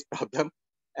serious problem,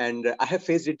 and I have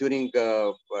faced it during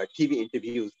TV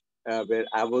interviews where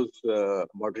I was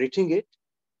moderating it.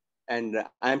 And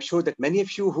I'm sure that many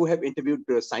of you who have interviewed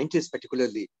scientists,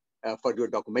 particularly for your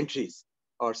documentaries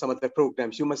or some other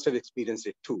programs, you must have experienced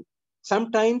it too.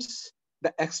 Sometimes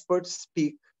the experts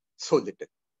speak so little.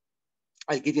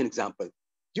 I'll give you an example.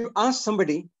 You ask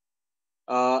somebody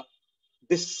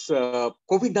this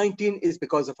COVID-19 is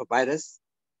because of a virus,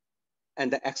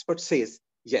 and the expert says,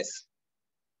 yes.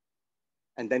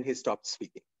 And then he stopped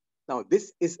speaking. Now,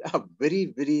 this is a very,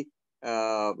 very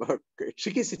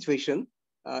tricky situation.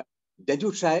 Then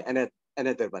you try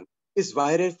another one. Is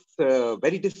virus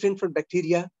very different from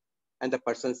bacteria? And the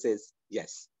person says,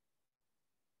 yes.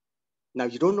 Now,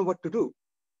 you don't know what to do.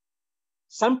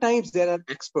 Sometimes there are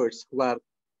experts who are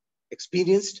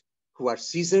experienced, who are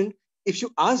seasoned. If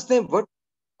you ask them what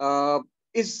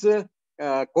is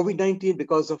COVID-19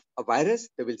 because of a virus,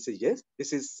 they will say, yes,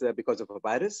 this is because of a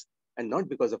virus and not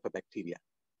because of a bacteria.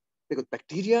 Because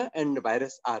bacteria and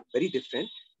virus are very different.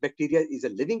 Bacteria is a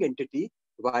living entity.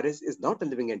 Virus is not a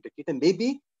living entity. And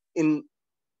maybe in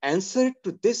answer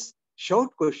to this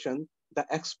short question, the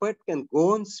expert can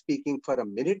go on speaking for a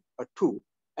minute or two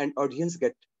and audience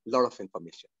get a lot of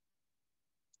information.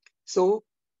 So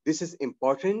this is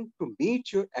important to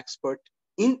meet your expert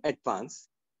in advance,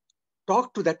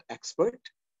 talk to that expert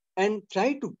and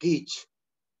try to gauge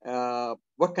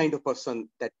what kind of person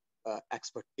that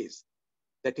expert is.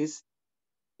 That is,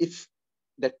 if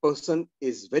that person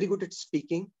is very good at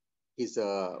speaking, he's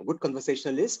a good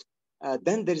conversationalist,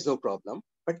 then there is no problem.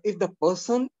 But if the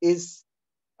person is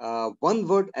one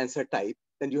word answer type,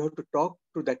 then you have to talk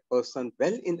to that person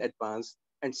well in advance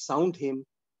and sound him,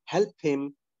 help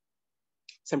him.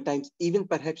 Sometimes even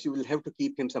perhaps you will have to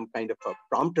keep him some kind of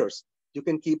prompters. You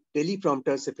can keep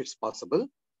teleprompters if it's possible.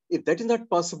 If that is not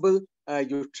possible,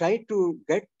 you try to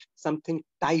get something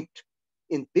typed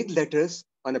in big letters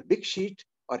on a big sheet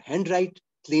or handwrite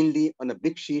cleanly on a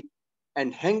big sheet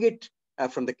and hang it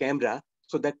from the camera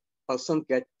so that person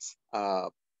gets a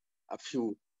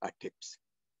few tips.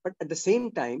 But at the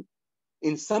same time,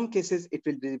 in some cases, it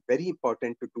will be very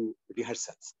important to do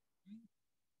rehearsals.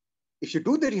 If you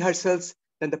do the rehearsals,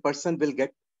 then the person will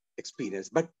get experience.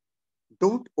 But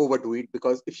don't overdo it,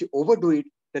 because if you overdo it,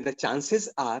 then the chances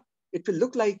are it will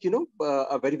look like,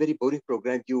 a very, very boring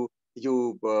program. You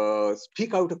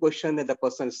speak out a question and the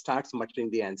person starts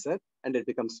muttering the answer and it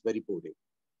becomes very boring.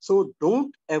 So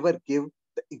don't ever give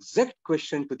the exact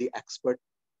question to the expert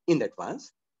in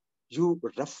advance. You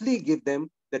roughly give them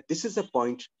that this is the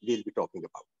point we'll be talking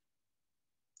about.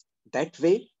 That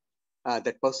way,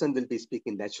 that person will be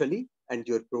speaking naturally and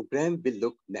your program will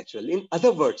look natural. In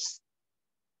other words,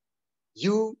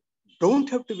 you don't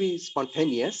have to be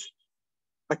spontaneous,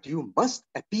 but you must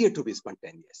appear to be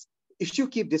spontaneous. If you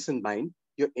keep this in mind,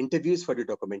 your interviews for the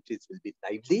documentaries will be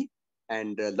lively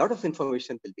and a lot of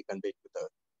information will be conveyed to the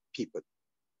people.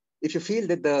 If you feel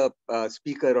that the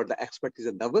speaker or the expert is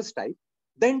a nervous type,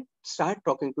 then start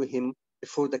talking to him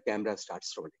before the camera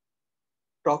starts rolling.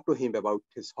 Talk to him about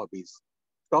his hobbies.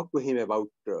 Talk to him about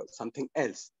something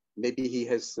else. Maybe he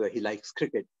likes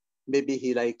cricket. Maybe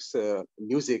he likes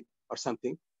music or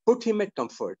something. Put him at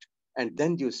comfort, and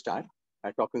then you start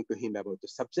talking to him about the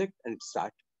subject and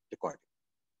start recording.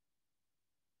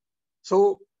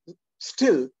 So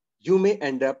still, you may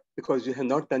end up, because you have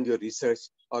not done your research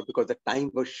or because the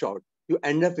time was short, you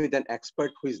end up with an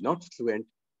expert who is not fluent.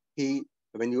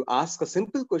 When you ask a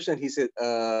simple question, he says,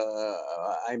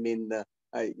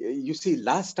 you see,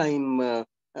 last time, no,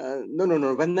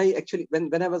 when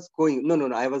I was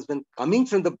going, I was when coming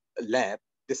from the lab,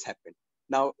 this happened.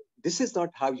 Now, this is not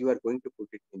how you are going to put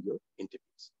it in your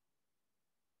interviews.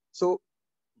 So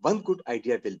one good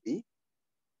idea will be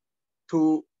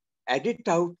to edit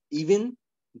out even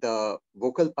the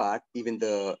vocal part, even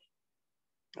the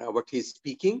what he's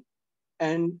speaking,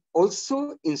 and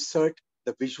also insert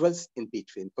the visuals in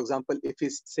between. For example, if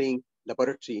he's saying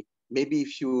laboratory, maybe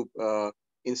if you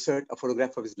insert a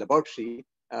photograph of his laboratory,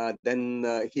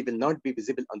 then he will not be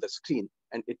visible on the screen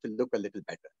and it will look a little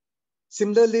better.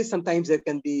 Similarly, sometimes there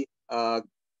can be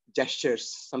gestures,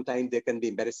 sometimes there can be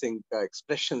embarrassing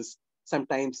expressions,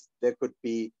 sometimes there could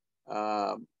be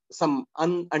some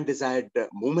undesired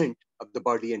movement of the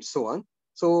body and so on.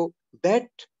 So that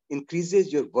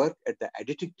increases your work at the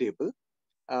editing table.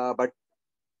 But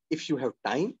if you have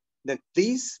time, then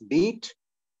please meet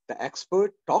the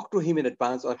expert, talk to him in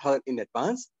advance or her in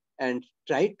advance, and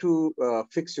try to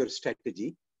fix your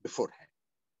strategy beforehand.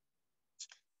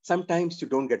 Sometimes you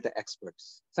don't get the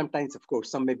experts. Sometimes, of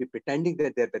course, some may be pretending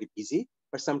that they're very busy,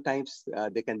 but sometimes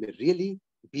they can be really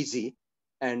busy.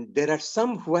 And there are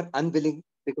some who are unwilling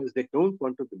because they don't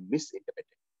want to be misinterpreted.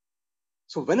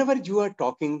 So whenever you are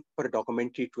talking for a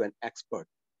documentary to an expert,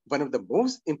 one of the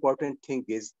most important things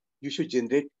is you should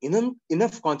generate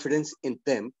enough confidence in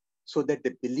them so that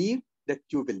they believe that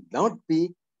you will not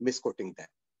be misquoting them.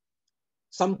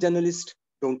 Some journalists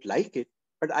don't like it,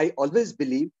 but I always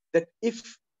believe that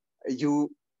if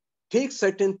you take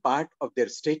certain part of their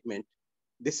statement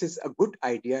this is a good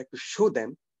idea to show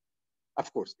them.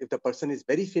 Of course, if the person is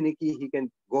very finicky, he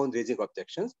can go on raising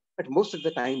objections, but most of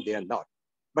the time they are not.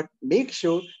 But make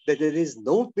sure that there is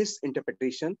no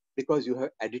misinterpretation because you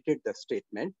have edited the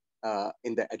statement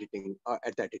in the editing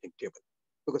at the editing table.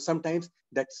 Because sometimes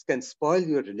that can spoil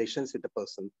your relations with the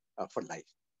person for life.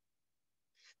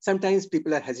 Sometimes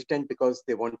people are hesitant because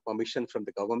they want permission from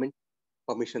the government,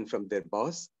 permission from their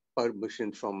boss,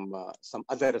 permission from some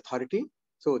other authority.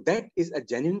 So that is a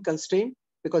genuine constraint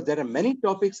because there are many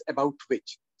topics about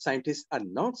which scientists are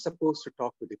not supposed to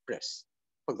talk to the press.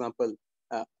 For example,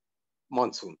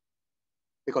 monsoon,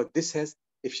 because this has,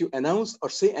 if you announce or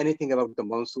say anything about the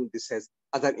monsoon, this has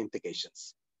other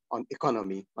implications on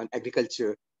economy, on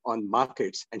agriculture, on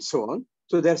markets, and so on.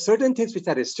 So there are certain things which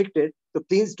are restricted, so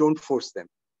please don't force them.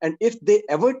 And if they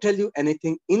ever tell you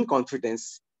anything in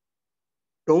confidence,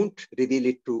 don't reveal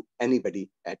it to anybody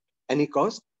at any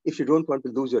cost if you don't want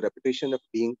to lose your reputation of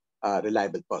being a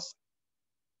reliable person.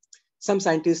 Some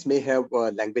scientists may have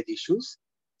language issues,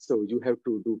 so you have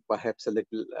to do perhaps a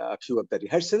few of the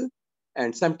rehearsal.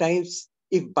 And sometimes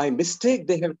if by mistake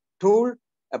they have told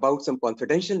about some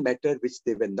confidential matter which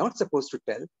they were not supposed to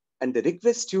tell, and they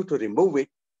request you to remove it,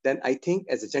 then I think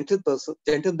as a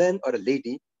gentleman or a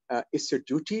lady, it's your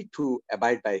duty to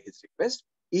abide by his request,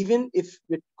 even if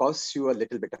it costs you a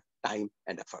little bit of time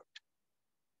and effort.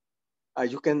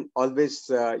 You can always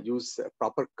use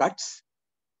proper cuts,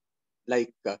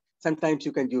 like sometimes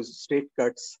you can use straight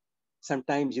cuts,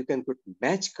 sometimes you can put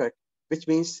match cut, which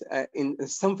means in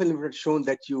some film it's shown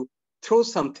that you throw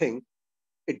something,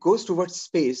 it goes towards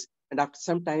space, and after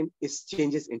some time it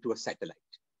changes into a satellite.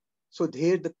 So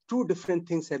here the two different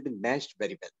things have been matched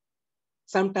very well.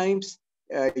 Sometimes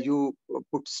you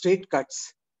put straight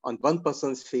cuts on one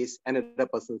person's face, another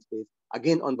person's face,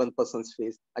 again on one person's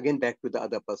face, again back to the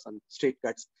other person, straight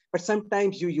cuts. But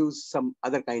sometimes you use some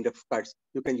other kind of cuts.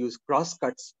 You can use cross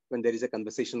cuts when there is a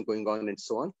conversation going on and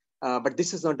so on. But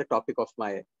this is not the topic of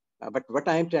my, but what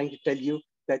I am trying to tell you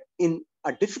that in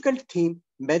a difficult theme,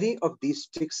 many of these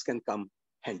tricks can come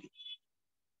handy.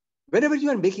 Whenever you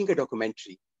are making a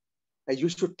documentary, you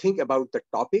should think about the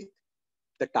topic,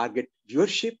 the target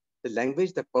viewership, the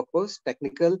language, the purpose,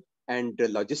 technical and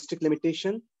logistic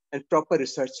limitation, and proper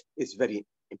research is very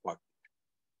important.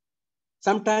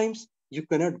 Sometimes you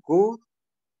cannot go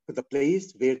to the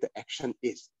place where the action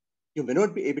is. You may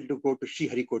not be able to go to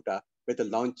Sriharikota where the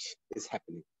launch is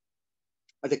happening,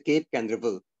 or the Cape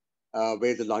Canaveral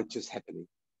where the launch is happening.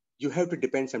 You have to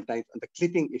depend sometimes on the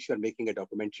clipping if you're making a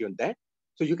documentary on that.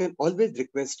 So you can always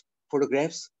request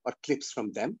photographs or clips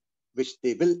from them, which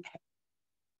they will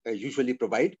usually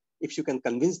provide if you can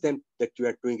convince them that you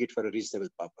are doing it for a reasonable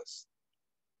purpose.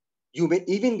 You may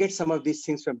even get some of these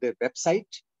things from their website,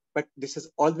 but this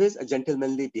is always a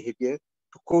gentlemanly behavior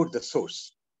to quote the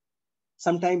source.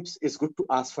 Sometimes it's good to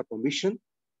ask for permission.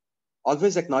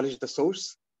 Always acknowledge the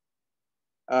source.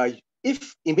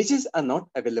 If images are not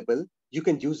available, you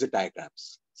can use the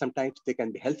diagrams. Sometimes they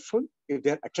can be helpful if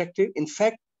they're attractive. In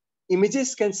fact,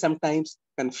 images can sometimes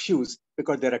confuse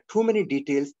because there are too many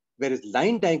details, whereas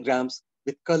line diagrams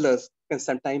with colors can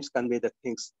sometimes convey the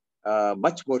things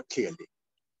much more clearly.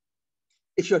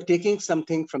 If you're taking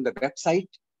something from the website,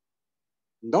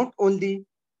 not only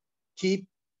keep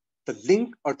the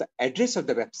link or the address of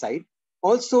the website,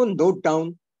 also note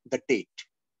down the date.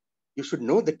 You should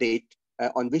know the date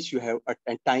on which you have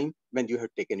a time when you have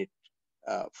taken it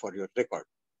for your record.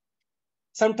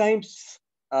 Sometimes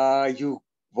you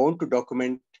want to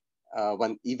document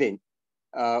one event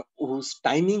whose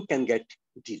timing can get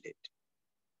delayed.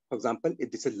 For example,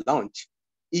 if this is launch,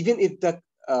 even if the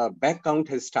back count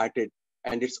has started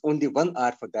and it's only 1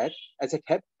 hour for that, as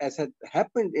had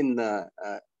happened in a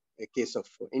case of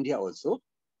India also,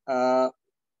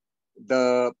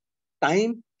 the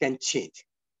time can change.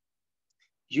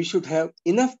 You should have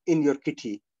enough in your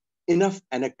kitty, enough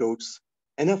anecdotes,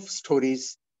 enough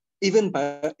stories, even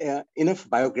enough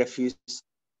biographies,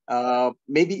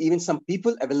 maybe even some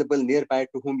people available nearby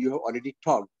to whom you have already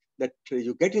talked, that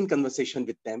you get in conversation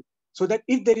with them, so that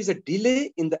if there is a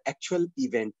delay in the actual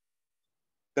event,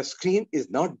 the screen is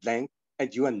not blank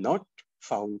and you are not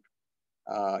found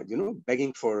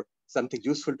begging for something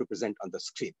useful to present on the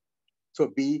screen. So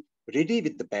be ready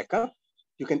with the backup.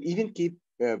 You can even keep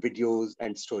videos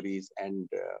and stories and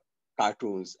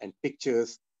cartoons and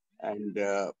pictures and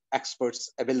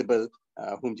experts available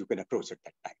whom you can approach at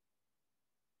that time.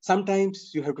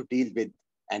 Sometimes you have to deal with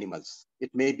animals.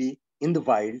 It may be in the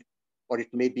wild or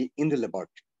it may be in the laboratory.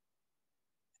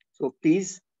 So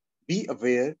please be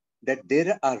aware that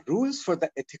there are rules for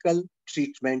the ethical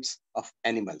treatments of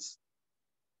animals.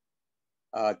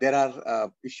 There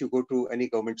are, if you go to any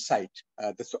government site,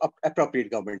 the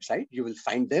appropriate government site, you will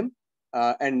find them.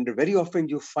 And very often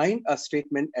you find a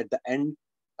statement at the end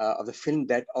of the film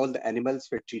that all the animals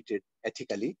were treated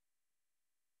ethically.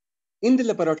 In the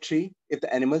laboratory, if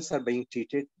the animals are being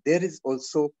treated, there is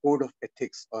also code of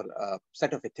ethics or a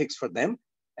set of ethics for them.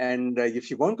 And if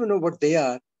you want to know what they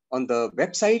are, on the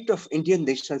website of Indian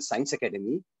National Science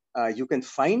Academy, you can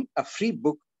find a free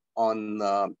book on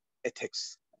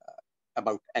ethics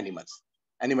about animals,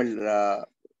 animal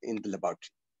in the laboratory.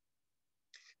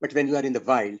 But when you are in the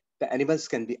wild, the animals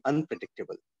can be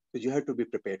unpredictable. So you have to be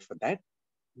prepared for that.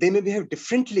 They may behave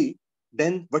differently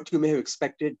than what you may have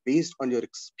expected based on your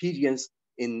experience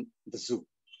in the zoo.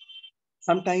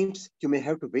 Sometimes you may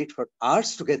have to wait for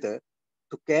hours together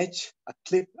to catch a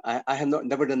clip. I have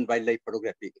never done wildlife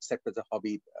photography except as a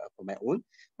hobby for my own,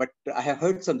 but I have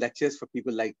heard some lectures for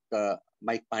people like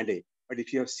Mike Pandey. But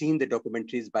if you have seen the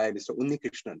documentaries by Mr.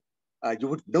 Unnikrishnan, you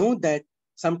would know that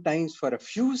sometimes for a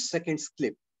few seconds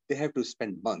clip, they have to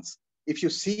spend months. If you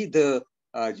see the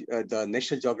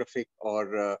National Geographic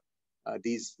or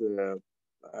these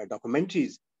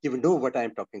documentaries, you will know what I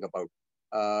am talking about.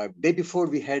 Day before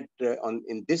we had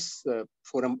in this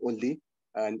forum only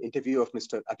an interview of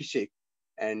Mr. Abhishek,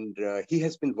 and he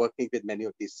has been working with many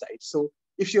of these sites. So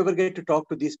if you ever get to talk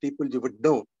to these people, you would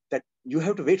know that you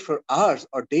have to wait for hours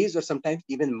or days or sometimes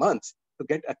even months to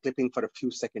get a clipping for a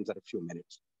few seconds or a few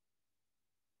minutes.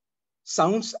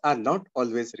 Sounds are not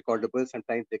always recordable.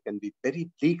 Sometimes they can be very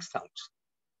bleak sounds.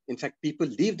 In fact, people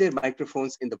leave their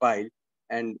microphones in the wild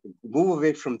and move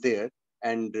away from there,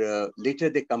 and later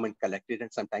they come and collect it,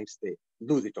 and sometimes they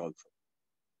lose it also.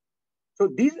 So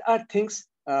these are things,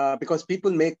 because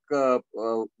people make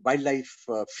wildlife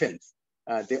films.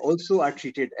 They also are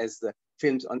treated as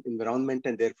films on environment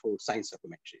and therefore science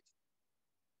documentaries.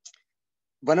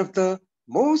 One of the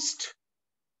most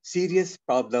serious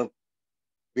problems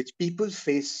which people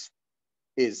face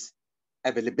is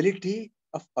availability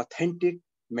of authentic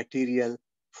material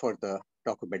for the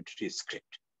documentary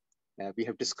script. We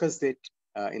have discussed it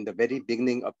in the very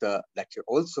beginning of the lecture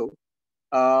also.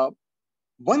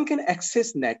 One can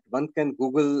access net, one can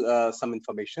Google some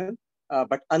information,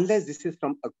 but unless this is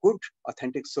from a good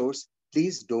authentic source,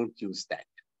 please don't use that.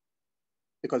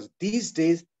 Because these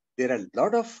days, there are a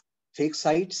lot of fake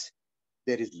sites,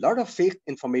 there is a lot of fake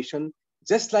information,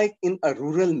 just like in a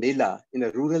rural mela, in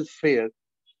a rural fair,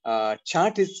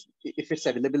 chart is, if it's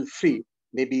available free,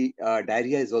 maybe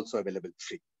diarrhea is also available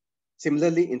free.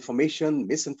 Similarly, information,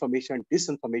 misinformation,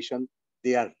 disinformation,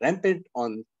 they are rampant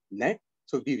on net.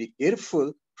 So be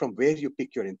careful from where you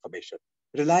pick your information.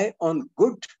 Rely on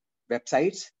good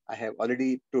websites. I have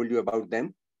already told you about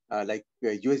them, like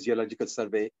US Geological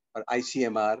Survey or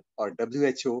ICMR or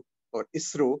WHO or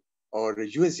ISRO or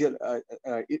US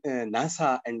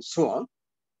NASA and so on.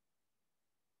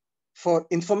 For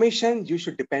information, you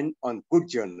should depend on good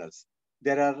journals.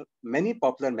 There are many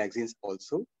popular magazines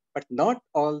also, but not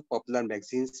all popular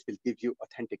magazines will give you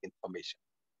authentic information.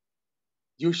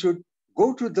 You should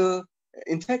go to the,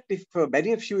 in fact, if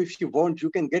many of you, if you want,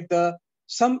 you can get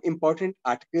some important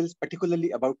articles,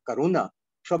 particularly about Corona,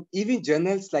 from even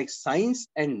journals like Science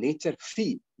and Nature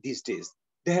free these days.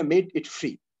 They have made it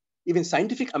free. Even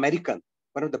Scientific American,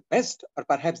 one of the best, or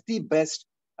perhaps the best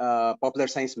popular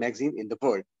science magazine in the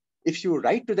world. If you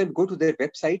write to them, go to their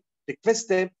website, request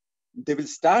them, they will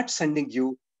start sending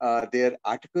you their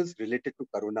articles related to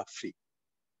Corona free.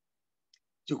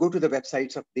 You go to the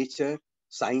websites of Nature,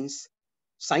 Science,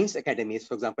 Science Academies,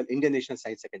 for example, Indian National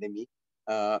Science Academy,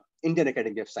 Indian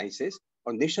Academy of Sciences,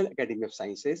 or National Academy of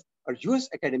Sciences, or US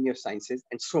Academy of Sciences,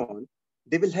 and so on.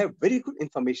 They will have very good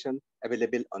information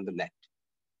available on the net.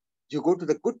 You go to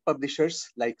the good publishers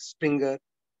like Springer,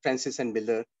 Francis and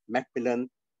Miller, Macmillan,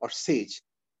 or Sage.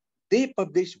 They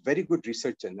publish very good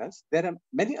research journals. There are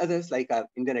many others like our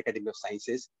Indian Academy of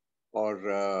Sciences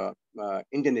or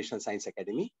Indian National Science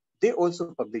Academy. They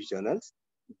also publish journals.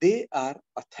 They are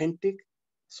authentic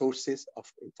sources of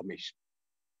information.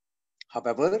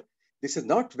 However, this is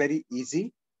not very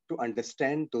easy to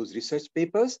understand those research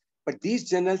papers, but these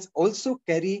journals also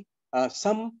carry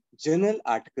some journal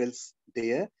articles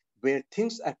there where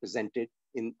things are presented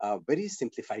in a very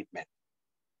simplified manner.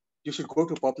 You should go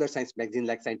to popular science magazine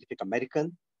like Scientific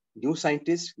American, New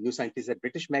Scientist. New Scientist is a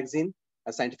British magazine.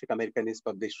 Scientific American is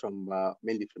published from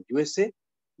mainly from USA.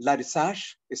 La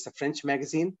Recherche is a French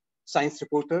magazine. Science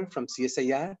Reporter from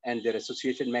CSIR and their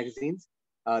associated magazines.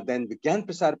 Then Vigyan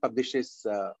Prasar publishes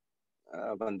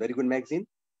one very good magazine,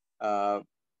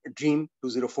 Dream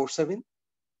 2047.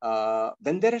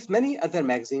 Then there are many other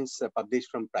magazines published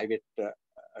from private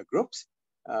groups.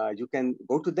 You can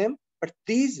go to them. But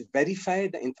please verify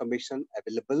the information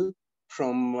available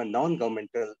from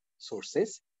non-governmental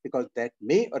sources, because that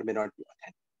may or may not be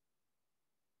authentic.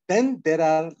 Then there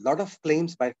are a lot of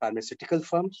claims by pharmaceutical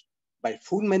firms, by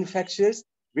food manufacturers,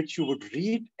 which you would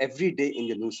read every day in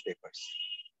your newspapers.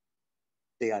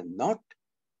 They are not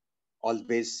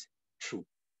always true.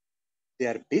 They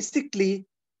are basically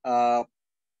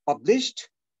published,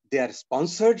 they are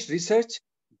sponsored research.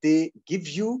 They give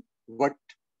you what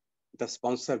the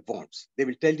sponsor wants. They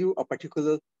will tell you a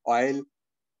particular oil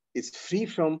is free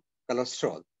from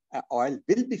cholesterol. Oil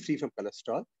will be free from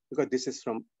cholesterol because this is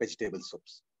from vegetable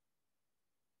source,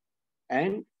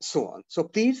 and so on. So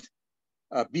please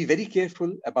be very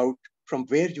careful about from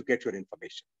where you get your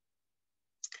information.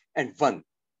 And one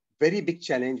very big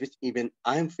challenge, which even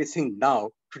I am facing now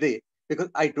today, because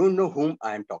I don't know whom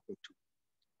I am talking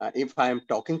to. If I am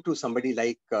talking to somebody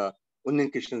like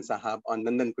Unnan Krishnan Sahab or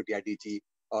Nandan Kutyadi ji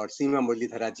or Seema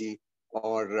Muralidhara ji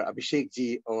or Abhishek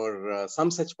ji or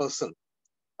some such person,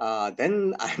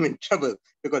 then I'm in trouble,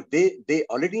 because they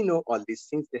already know all these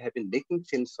things. They have been making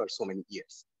films for so many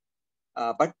years.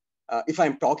 But if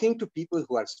I'm talking to people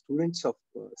who are students of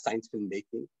science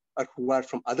filmmaking or who are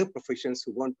from other professions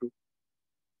who want to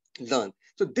learn,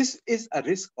 so this is a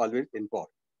risk always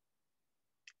involved.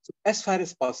 So as far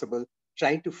as possible,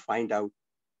 try to find out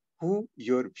who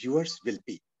your viewers will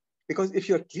be. Because if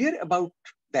you're clear about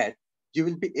that, you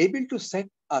will be able to set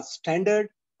a standard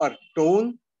or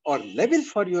tone or level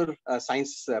for your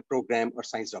science program or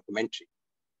science documentary.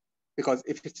 Because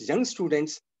if it's young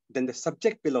students, then the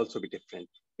subject will also be different.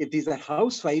 If these are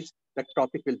housewives, the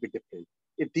topic will be different.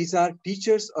 If these are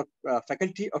teachers or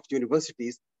faculty of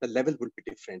universities, the level will be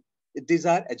different. If these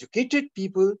are educated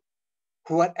people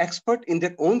who are expert in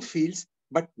their own fields,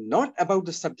 but not about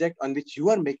the subject on which you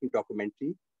are making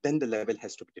documentary, then the level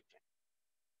has to be different.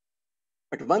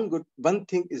 But one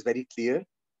thing is very clear,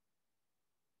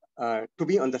 to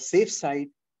be on the safe side,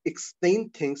 explain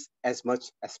things as much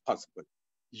as possible.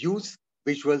 Use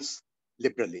visuals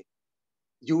liberally.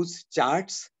 Use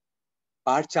charts,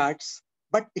 bar charts,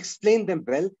 but explain them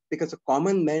well, because a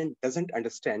common man doesn't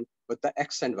understand what the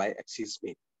X and Y axes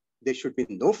mean. There should be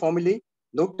no formulae,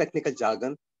 no technical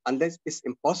jargon, unless it's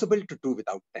impossible to do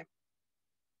without them.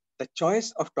 The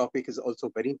choice of topic is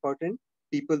also very important.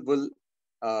 People will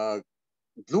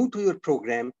glue to your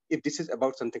program if this is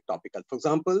about something topical. For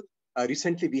example,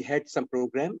 recently we had some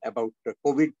program about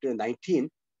COVID-19,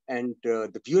 and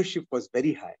the viewership was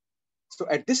very high. So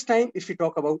at this time, if we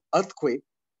talk about earthquake,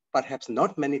 perhaps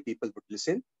not many people would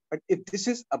listen. But if this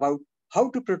is about how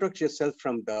to protect yourself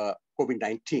from the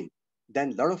COVID-19,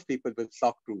 then a lot of people will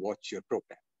flock to watch your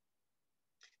program.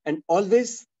 And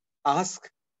always ask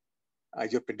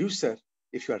your producer,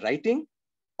 if you are writing,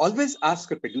 always ask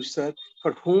your producer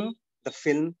for whom the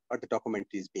film or the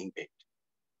documentary is being made.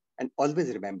 And always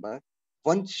remember,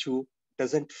 one shoe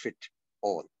doesn't fit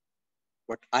all.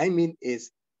 What I mean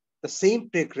is, the same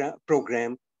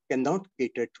program cannot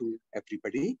cater to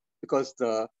everybody, because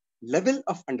the level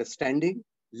of understanding,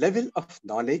 level of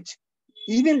knowledge,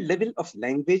 even level of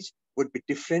language would be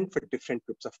different for different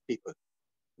groups of people.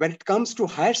 When it comes to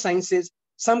higher sciences,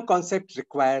 some concepts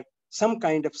require some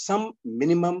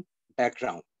minimum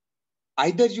background.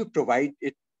 Either you provide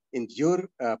it in your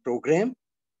program,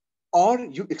 or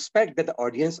you expect that the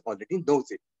audience already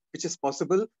knows it, which is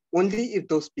possible only if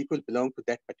those people belong to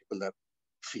that particular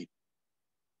field.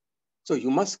 So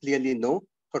you must clearly know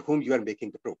for whom you are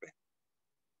making the program.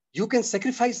 You can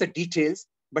sacrifice the details,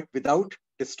 but without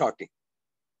distorting.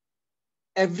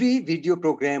 Every video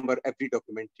program or every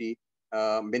documentary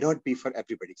may not be for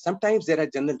everybody. Sometimes there are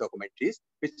general documentaries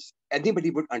which anybody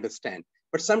would understand,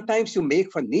 but sometimes you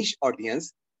make for niche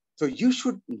audience. So you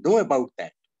should know about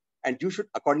that, and you should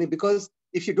accordingly, because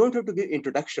if you don't have to give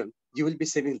introduction, you will be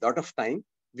saving a lot of time,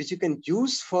 which you can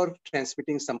use for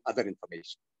transmitting some other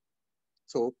information.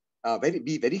 So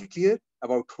be very clear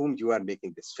about whom you are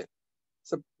making this film.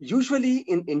 So usually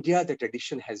in India, the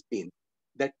tradition has been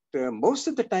that most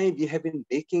of the time we have been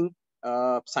making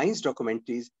science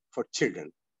documentaries for children.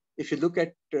 If you look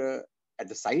at the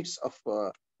sites of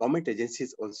government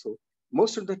agencies also,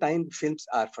 most of the time films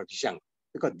are for young,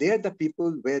 because they are the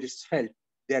people where it's felt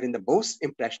they are in the most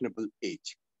impressionable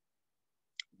age.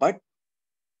 But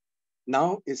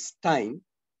now is time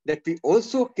that we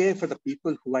also care for the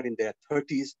people who are in their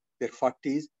 30s, their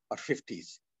 40s, or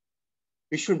 50s.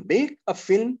 We should make a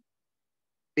film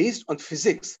based on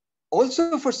physics,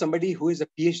 also for somebody who is a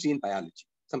PhD in biology,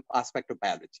 some aspect of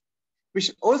biology. We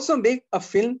should also make a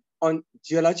film on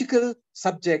geological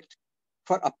subject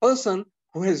for a person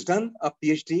who has done a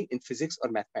PhD in physics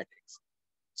or mathematics.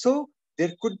 So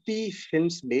there could be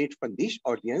films made for niche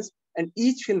audience, and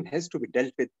each film has to be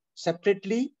dealt with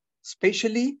separately,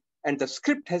 spatially, and the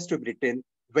script has to be written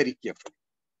very carefully.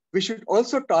 We should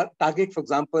also target, for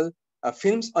example,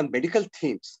 films on medical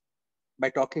themes by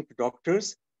talking to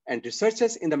doctors and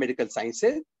researchers in the medical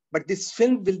sciences, but this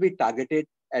film will be targeted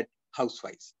at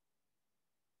housewives.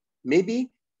 Maybe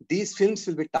these films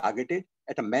will be targeted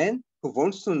at a man who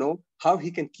wants to know how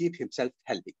he can keep himself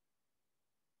healthy.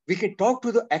 We can talk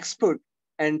to the expert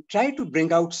and try to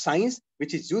bring out science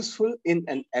which is useful in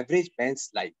an average man's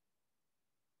life.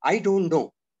 I don't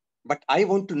know, but I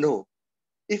want to know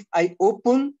if I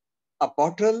open a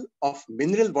bottle of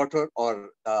mineral water or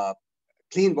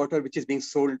clean water, which is being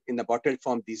sold in the bottled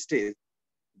form these days.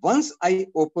 Once I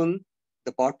open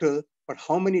the bottle, for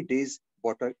how many days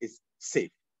water is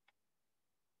safe?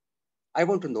 I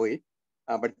want to know it,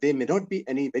 but there may not be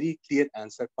any very clear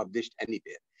answer published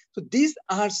anywhere. So these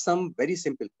are some very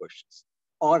simple questions.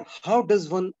 Or how does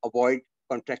one avoid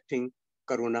contracting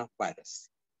coronavirus?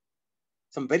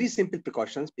 Some very simple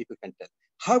precautions people can tell.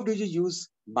 How do you use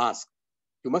mask?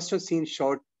 You must have seen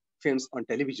short films on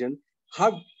television.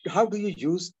 How do you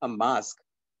use a mask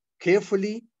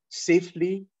carefully,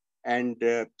 safely, and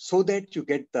so that you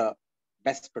get the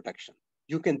best protection?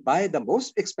 You can buy the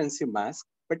most expensive mask,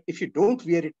 but if you don't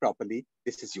wear it properly,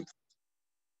 this is useless.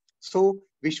 So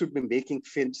we should be making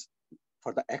films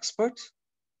for the experts.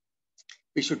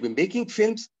 We should be making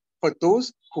films for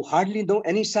those who hardly know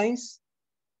any science.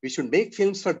 We should make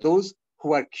films for those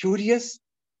who are curious,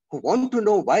 who want to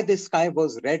know why the sky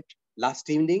was red last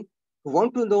evening, who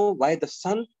want to know why the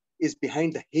sun is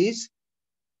behind the haze,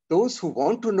 those who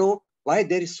want to know why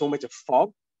there is so much of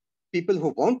fog, people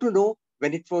who want to know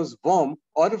when it was warm,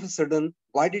 all of a sudden,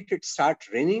 why did it start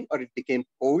raining or it became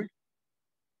cold?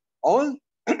 All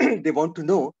they want to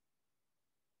know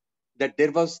that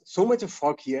there was so much of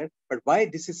fog here, but why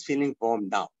this is feeling warm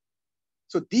now?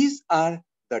 So these are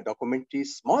the documentaries,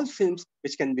 small films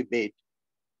which can be made.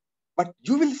 But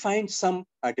you will find some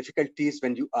difficulties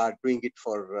when you are doing it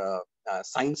for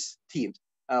science themes.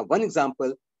 One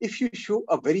example, if you show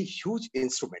a very huge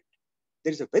instrument,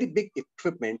 there is a very big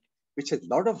equipment which has a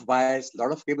lot of wires, a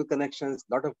lot of cable connections,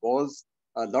 a lot of walls,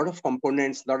 a lot of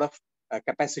components, a lot of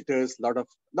capacitors, a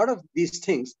lot of these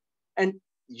things. And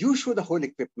you show the whole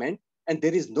equipment, and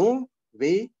there is no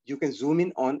way you can zoom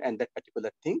in on and that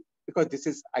particular thing, because this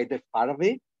is either far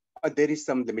away or there is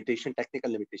some limitation,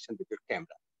 technical limitation with your camera.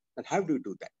 And how do you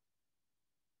do that?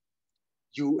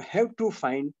 You have to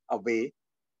find a way.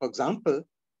 For example,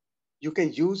 you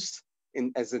can use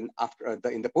in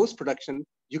the post-production,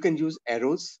 you can use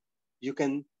arrows, you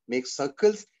can make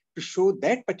circles to show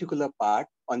that particular part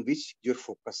on which your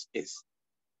focus is.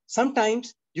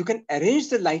 Sometimes you can arrange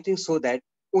the lighting so that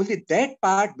only that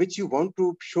part which you want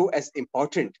to show as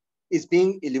important is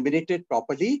being illuminated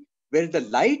properly, where the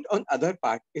light on other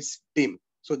part is dim,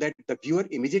 so that the viewer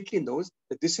immediately knows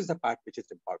that this is the part which is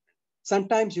important.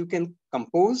 Sometimes you can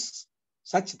compose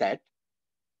such that,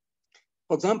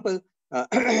 for example,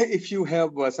 if you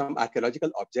have some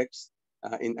archaeological objects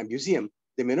in a museum,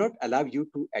 they may not allow you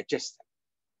to adjust them.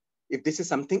 If this is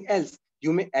something else,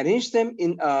 you may arrange them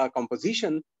in a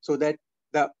composition so that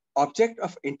the object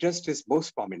of interest is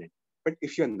most prominent. But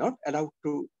if you're not allowed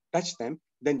to touch them,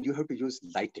 then you have to use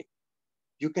lighting.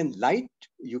 You can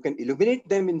illuminate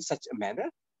them in such a manner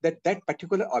that that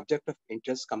particular object of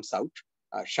interest comes out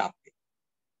sharply.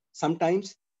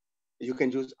 Sometimes you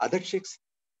can use other tricks.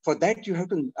 For that, you have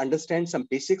to understand some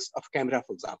basics of camera,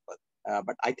 for example.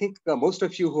 But I think most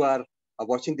of you who are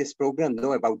watching this program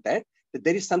know about that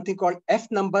there is something called F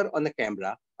number on the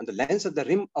camera, on the lens of the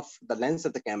rim of the lens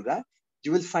of the camera.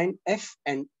 You will find F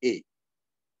and A.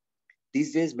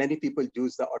 These days, many people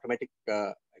use the automatic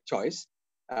choice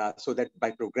so that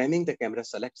by programming, the camera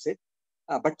selects it.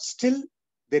 But still,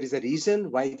 there is a reason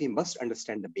why we must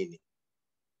understand the meaning.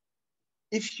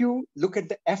 If you look at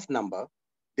the F number,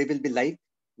 they will be like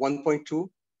 1.2,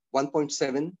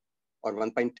 1.7, or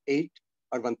 1.8,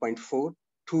 or 1.4,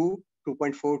 2,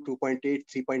 2.4, 2.8,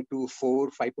 3.2,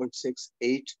 4, 5.6,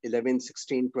 8, 11,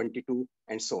 16, 22,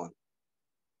 and so on.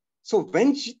 So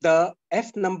when the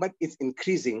F number is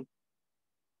increasing,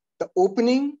 the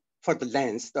opening for the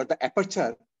lens or the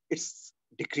aperture is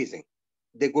decreasing.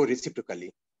 They go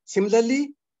reciprocally.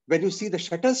 Similarly, when you see the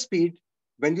shutter speed,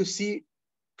 when you see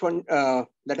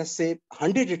let us say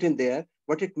 100 written there,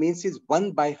 what it means is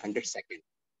 1 by 100 second.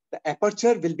 The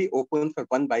aperture will be open for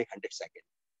 1 by 100 second,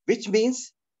 which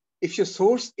means if your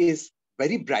source is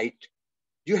very bright,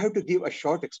 you have to give a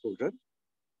short exposure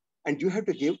and you have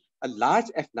to give a large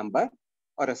F number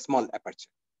or a small aperture.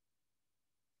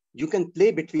 You can play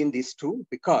between these two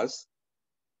because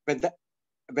when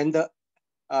the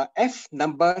F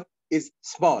number is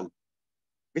small,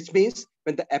 which means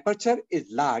when the aperture is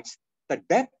large, the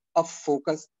depth of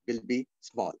focus will be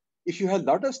small. If you have a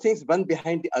lot of things one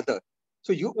behind the other,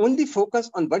 so you only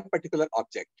focus on one particular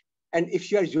object. And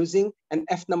if you are using an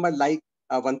F number like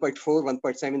 1.4,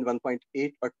 1.7,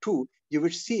 1.8, or 2, you will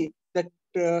see that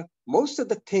most of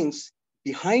the things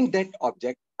behind that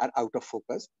object are out of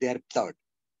focus. They are blurred.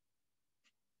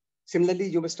 Similarly,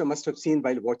 you must have seen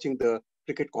while watching the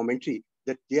cricket commentary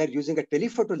that they are using a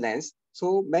telephoto lens.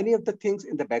 So many of the things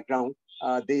in the background,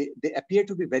 they appear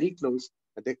to be very close.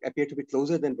 They appear to be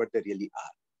closer than what they really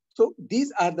are. So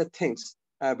these are the things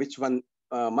which one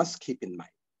must keep in mind.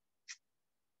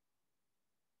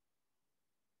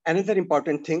 Another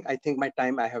important thing, I think my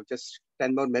time, I have just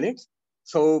 10 more minutes.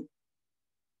 So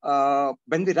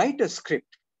when we write a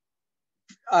script,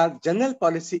 our general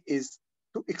policy is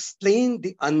to explain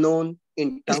the unknown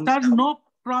in terms Sir, of... no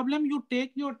problem. You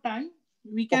take your time.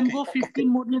 We can go 15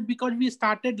 more minutes because we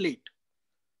started late.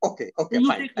 Okay, So you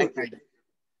fine. take your time.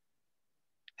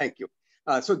 Thank you.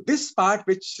 So this part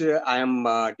which I am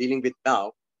dealing with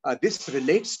now, this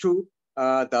relates to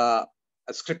the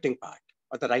scripting part,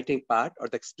 or the writing part, or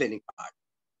the explaining part.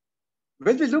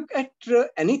 When we look at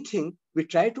anything, we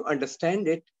try to understand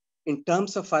it in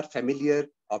terms of our familiar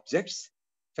objects,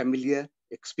 familiar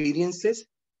experiences,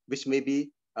 which may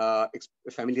be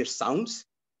familiar sounds,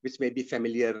 which may be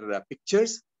familiar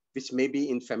pictures, which may be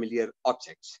in familiar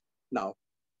objects. Now,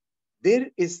 there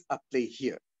is a play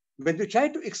here. When we try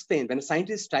to explain, when a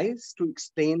scientist tries to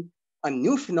explain a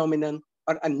new phenomenon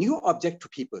or a new object to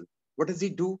people, what does he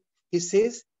do? He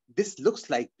says, this looks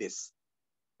like this.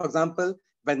 For example,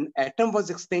 when atom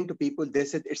was explained to people, they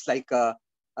said it's like a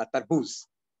tarboos.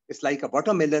 It's like a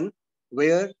watermelon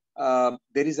where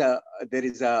there is an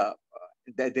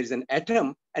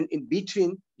atom, and in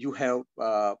between you have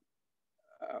a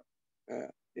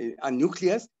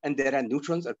nucleus, and there are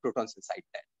neutrons or protons inside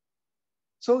that.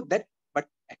 So that, but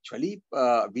actually,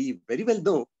 we very well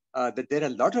know that there are a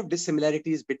lot of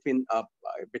dissimilarities between a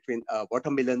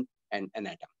watermelon and an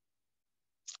atom.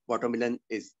 Watermelon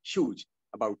is huge,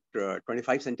 about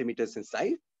 25 centimeters in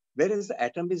size, whereas the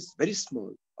atom is very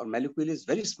small, or molecule is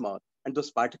very small, and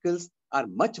those particles are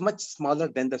much, much smaller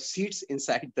than the seeds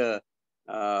inside the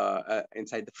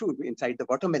fruit, inside the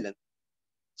watermelon.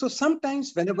 So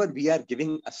sometimes whenever we are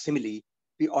giving a simile,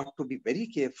 we ought to be very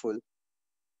careful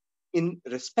in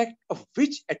respect of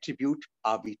which attribute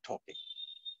are we talking.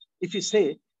 If you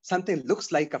say something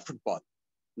looks like a football,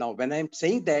 now when I'm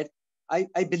saying that, I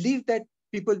believe that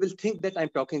people will think that I'm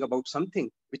talking about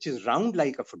something which is round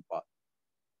like a football.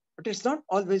 But it's not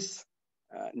always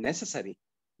necessary.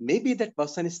 Maybe that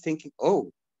person is thinking,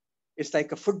 oh, it's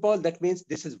like a football, that means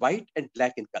this is white and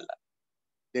black in color.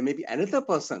 There may be another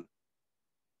person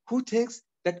who thinks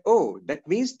that, oh, that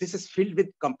means this is filled with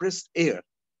compressed air.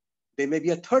 There may be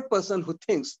a third person who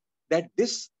thinks that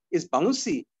this is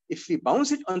bouncy. If we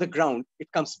bounce it on the ground, it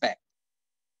comes back.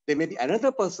 There may be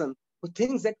another person who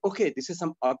thinks that, okay, this is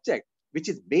some object which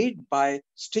is made by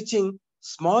stitching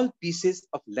small pieces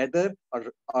of leather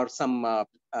or some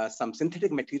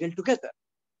synthetic material together.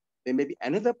 There may be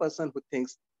another person who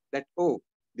thinks that, oh,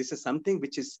 this is something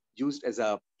which is used as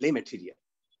a play material.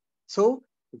 So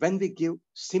when we give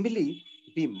simile,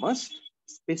 we must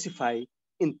specify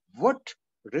in what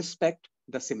respect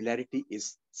the similarity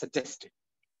is suggested.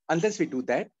 Unless we do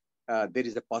that, there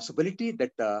is a possibility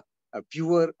that the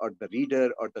viewer or the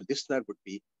reader or the listener would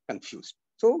be confused.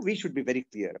 So we should be very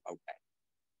clear about that.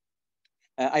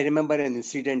 I remember an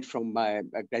incident from my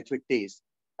graduate days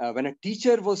when a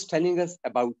teacher was telling us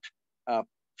about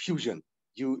fusion.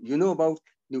 You know about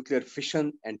nuclear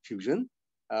fission and fusion.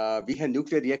 We have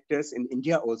nuclear reactors in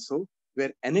India also,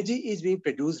 where energy is being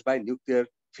produced by nuclear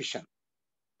fission.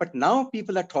 But now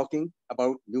people are talking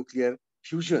about nuclear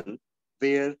fusion,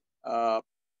 where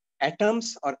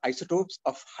atoms or isotopes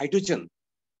of hydrogen,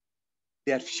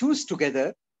 they are fused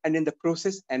together, and in the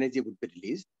process, energy would be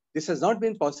released. This has not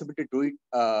been possible to do it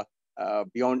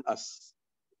beyond a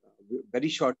very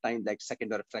short time, like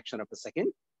second or a fraction of a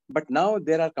second. But now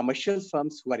there are commercial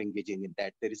firms who are engaging in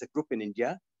that. There is a group in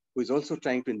India who is also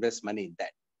trying to invest money in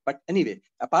that. But anyway,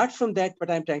 apart from that,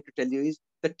 what I'm trying to tell you is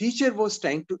the teacher was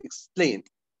trying to explain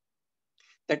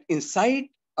that inside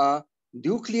a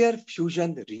nuclear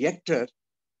fusion reactor,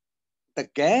 the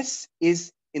gas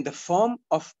is in the form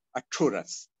of a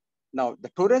torus. Now, the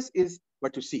torus is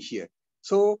what you see here.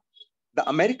 So the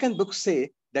American books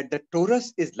say that the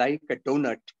torus is like a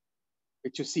donut,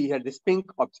 which you see here, this pink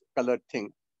colored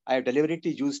thing. I have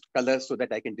deliberately used colors so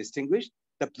that I can distinguish.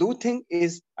 The blue thing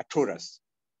is a torus.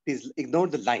 Please ignore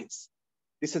the lines.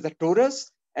 This is the torus,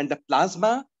 and the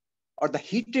plasma or the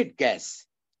heated gas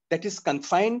that is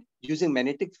confined using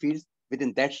magnetic fields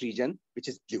within that region, which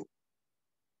is blue.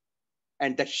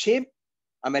 And that shape,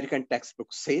 American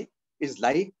textbooks say, is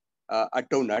like a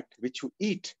donut which you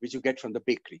eat, which you get from the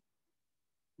bakery.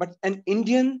 But an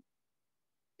Indian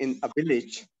in a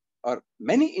village, or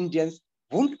many Indians,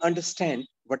 won't understand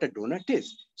what a donut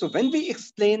is. So when we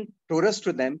explain torus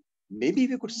to them, maybe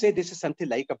we could say this is something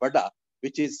like a vada,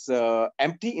 which is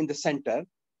empty in the center,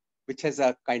 which has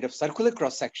a kind of circular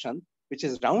cross section, which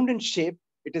is round in shape.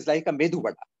 It is like a medu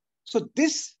vada. So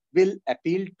this will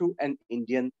appeal to an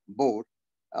Indian more,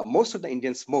 most of the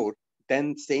Indians more,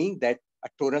 than saying that a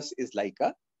torus is like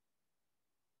a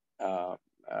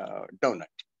donut.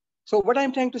 So what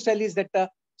I'm trying to tell is that the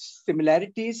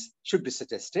similarities should be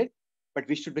suggested, but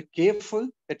we should be careful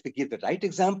that we give the right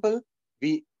example.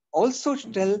 We also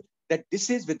tell that this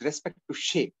is with respect to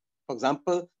shape. For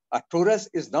example, a torus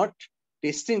is not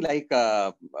tasting like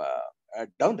a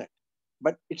donut,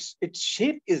 but its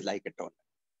shape is like a donut,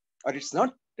 or it's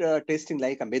not tasting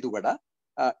like a medu vada.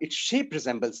 Its shape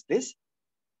resembles this.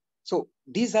 So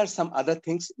these are some other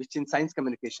things which in science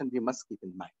communication we must keep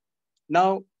in mind.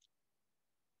 Now,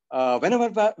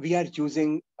 whenever we are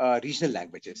using regional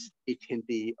languages, be it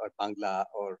Hindi or Bangla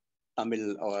or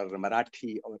Tamil or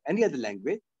Marathi or any other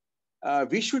language,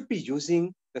 we should be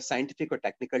using the scientific or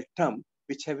technical term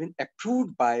which have been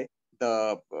approved by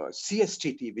the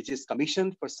CSTT, which is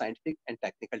Commission for Scientific and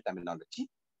Technical Terminology,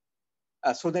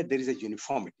 so that there is a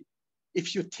uniformity.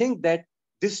 If you think that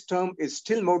this term is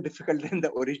still more difficult than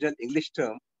the original English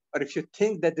term, or if you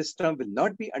think that this term will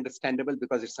not be understandable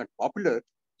because it's not popular,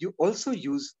 you also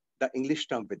use the English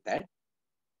term with that,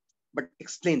 but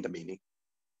explain the meaning.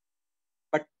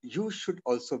 But you should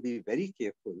also be very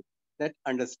careful that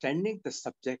understanding the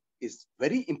subject is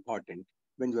very important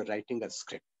when you're writing a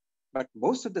script. But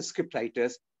most of the script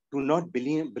writers do not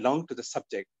belong to the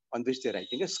subject on which they're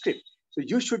writing a script. So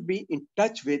you should be in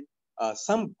touch with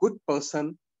some good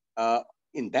person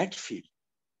in that field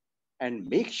and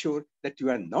make sure that you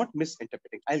are not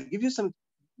misinterpreting. I'll give you some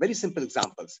very simple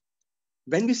examples.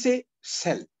 When we say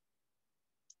cell,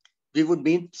 we would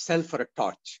mean cell for a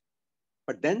torch.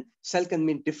 But then cell can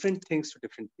mean different things to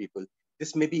different people.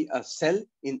 This may be a cell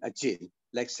in a jail,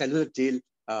 like cellular jail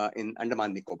in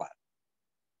Andaman Nicobar.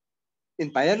 In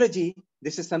biology,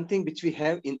 this is something which we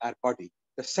have in our body,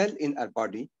 the cell in our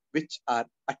body, which are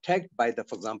attacked by the,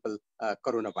 for example,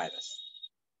 coronavirus.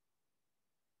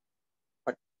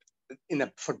 But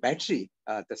for battery,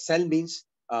 the cell means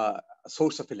a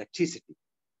source of electricity.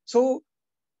 So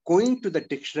going to the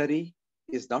dictionary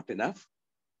is not enough.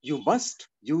 You must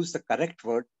use the correct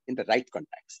word in the right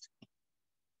context.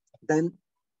 Then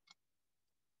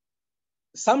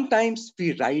sometimes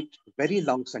we write very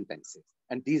long sentences,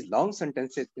 and these long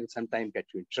sentences can sometimes get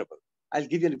you in trouble. I'll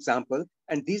give you an example,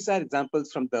 and these are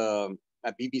examples from the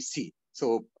BBC,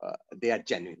 so they are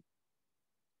genuine.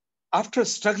 After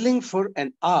struggling for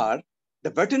an hour,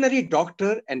 the veterinary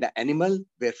doctor and the animal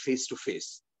were face to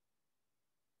face.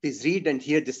 Please read and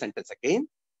hear this sentence again.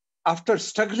 After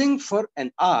struggling for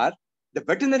an hour, the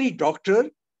veterinary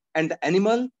doctor and the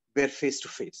animal were face to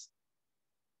face.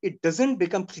 It doesn't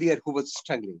become clear who was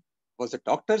struggling. Was the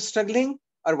doctor struggling,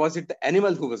 or was it the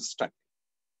animal who was struggling?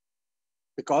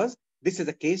 Because this is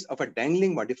a case of a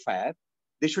dangling modifier.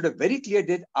 They should have very clear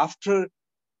that after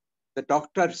the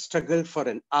doctor struggled for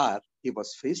an hour, he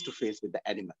was face to face with the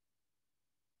animal.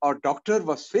 Or doctor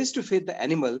was face to face with the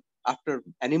animal after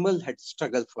animal had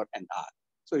struggled for an hour.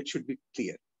 So it should be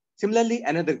clear. Similarly,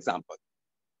 another example.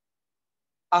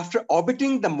 After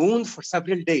orbiting the moon for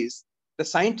several days, the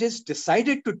scientists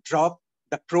decided to drop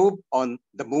the probe on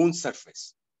the moon's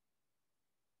surface.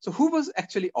 So who was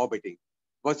actually orbiting?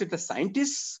 Was it the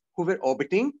scientists who were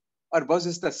orbiting, or was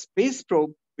it the space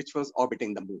probe which was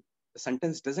orbiting the moon? The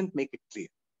sentence doesn't make it clear.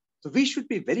 So we should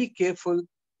be very careful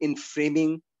in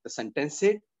framing the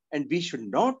sentences, and we should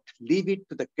not leave it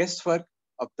to the guesswork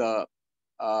of the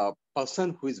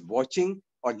person who is watching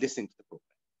or listening to the program.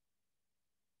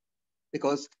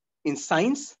 Because in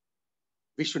science,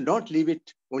 we should not leave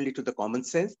it only to the common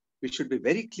sense. We should be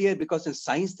very clear, because in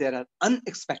science, there are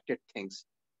unexpected things.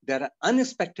 There are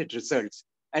unexpected results,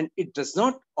 and it does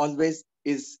not always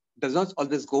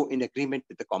go in agreement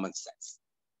with the common sense.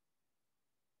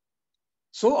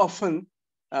 So often,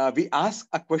 we ask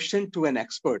a question to an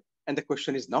expert, and the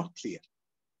question is not clear.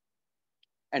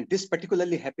 And this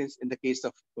particularly happens in the case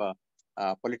of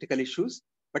political issues,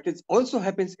 but it also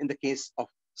happens in the case of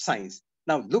science.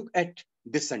 Now, look at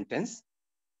this sentence.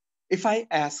 If I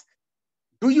ask,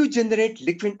 do you generate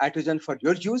liquid hydrogen for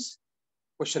your use?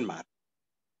 Question mark.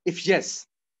 If yes,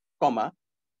 comma,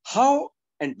 how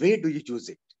and where do you use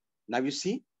it? Now you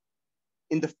see,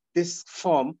 in this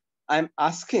form, I'm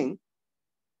asking,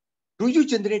 do you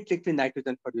generate liquid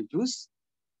nitrogen for your use?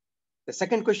 The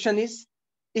second question is,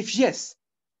 if yes,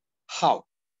 how?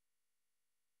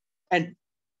 And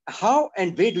how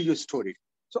and where do you store it?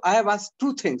 So I have asked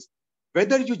two things: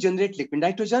 whether you generate liquid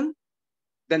nitrogen,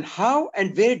 then how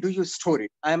and where do you store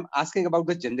it? I am asking about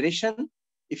the generation,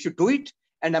 if you do it,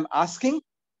 and I'm asking,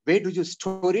 where do you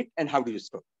store it and how do you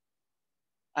store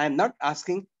it? I am not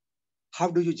asking, how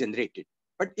do you generate it?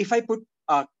 But if I put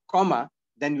a comma,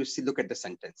 then you see, look at the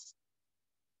sentence.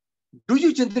 Do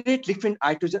you generate liquid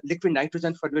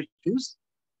nitrogen for your use?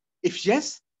 If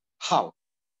yes, how?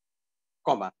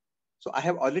 Comma. So I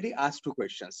have already asked two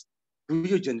questions. Do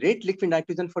you generate liquid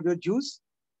nitrogen for your use?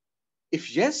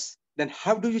 If yes, then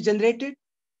how do you generate it?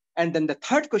 And then the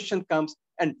third question comes,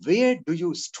 and where do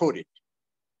you store it?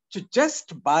 So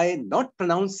just by not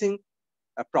pronouncing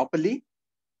properly,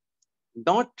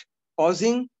 not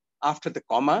pausing after the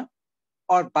comma,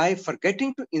 or by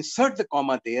forgetting to insert the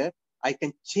comma there, I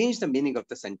can change the meaning of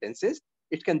the sentences.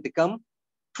 It can become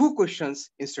two questions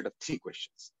instead of three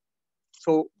questions.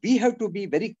 So we have to be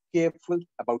very careful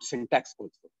about syntax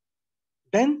also.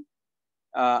 Then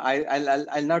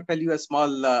I'll now tell you a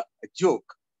small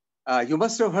joke. You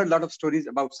must have heard a lot of stories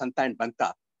about Santa and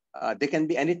Banta. They can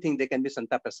be anything. They can be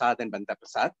Santa Prasad and Banta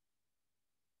Prasad.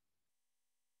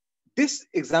 This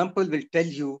example will tell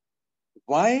you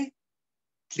why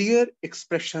clear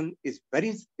expression is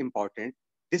very important.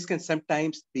 This can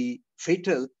sometimes be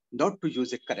fatal not to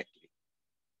use it correctly.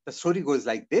 The story goes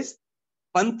like this.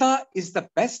 Banta is the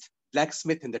best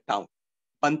blacksmith in the town.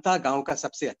 Banta gaon ka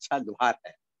sabse acha luhar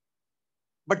hai.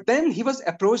 But then he was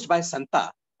approached by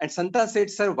Santa, and Santa said,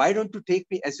 "Sir, why don't you take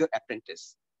me as your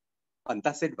apprentice?"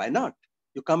 Banta said, "Why not?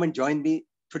 You come and join me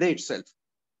today itself."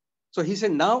 So he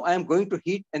said, "Now I am going to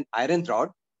heat an iron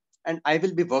rod and I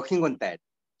will be working on that."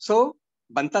 So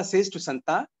Banta says to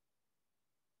Santa,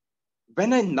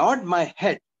 "When I nod my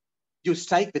head, you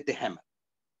strike with the hammer."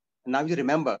 And now you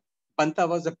remember, Banta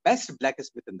was the best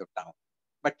blacksmith in the town,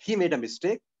 but he made a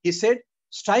mistake. He said,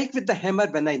 "Strike with the hammer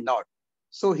when I nod."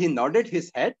 So he nodded his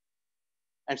head,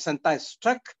 and Santa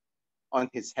struck on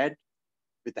his head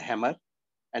with the hammer.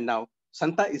 And now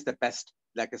Santa is the best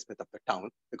blacksmith of the town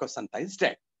because Santa is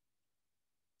dead.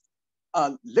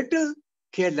 A little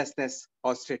carelessness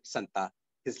costed Santa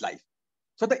his life.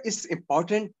 So it's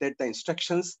important that the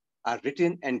instructions are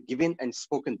written and given and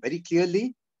spoken very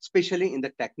clearly, especially in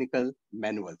the technical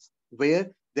manuals,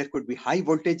 where there could be high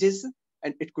voltages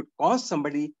and it could cost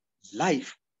somebody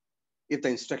life if the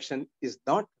instruction is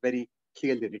not very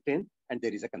clearly written and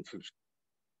there is a confusion.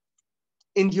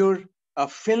 In your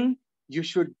film, you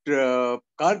should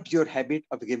curb your habit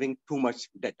of giving too much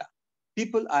data.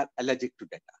 People are allergic to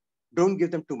data. Don't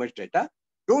give them too much data.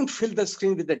 Don't fill the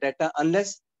screen with the data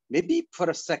unless maybe for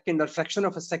a second or fraction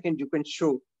of a second you can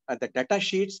show the data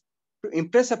sheets to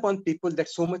impress upon people that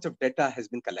so much of data has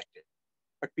been collected.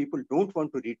 But people don't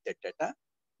want to read that data.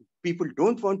 People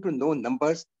don't want to know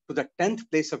numbers to the 10th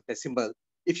place of decimal.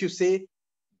 If you say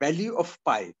value of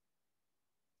pi,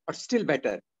 or still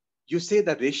better, you say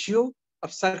the ratio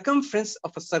of circumference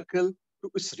of a circle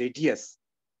to its radius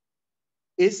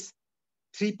is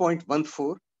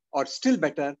 3.14, or still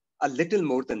better, a little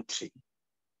more than 3.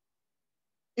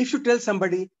 If you tell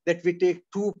somebody that we take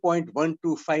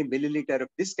 2.125 milliliter of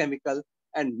this chemical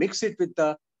and mix it with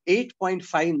the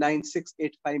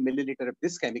 8.59685 milliliter of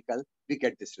this chemical, we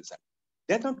get this result.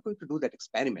 They're not going to do that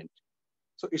experiment.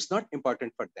 So it's not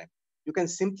important for them. You can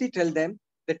simply tell them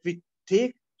that we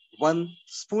take 1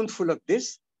 spoonful of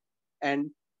this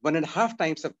and 1.5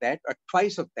 times of that or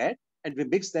twice of that, and we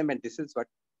mix them, and this is what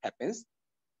happens.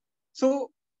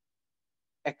 So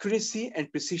accuracy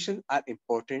and precision are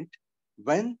important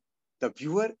when the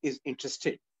viewer is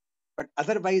interested, but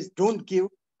otherwise don't give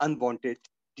unwanted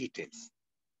details.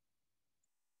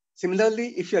 Similarly,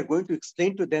 if you are going to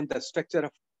explain to them the structure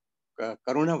of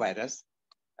coronavirus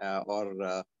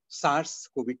or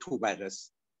SARS-CoV-2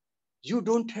 virus, you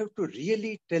don't have to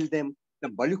really tell them the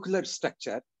molecular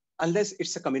structure unless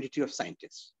it's a community of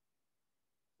scientists.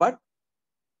 But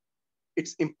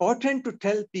it's important to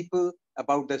tell people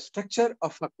about the structure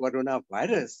of a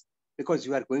coronavirus because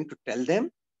you are going to tell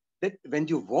them that when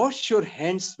you wash your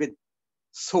hands with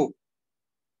soap,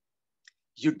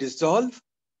 you dissolve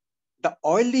the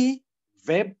oily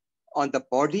web on the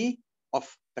body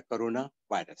of the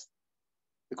coronavirus.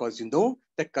 Because you know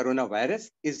that coronavirus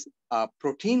is a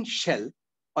protein shell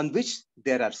on which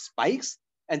there are spikes,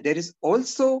 and there is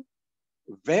also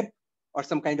web or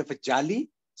some kind of a jali,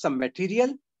 some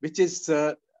material which is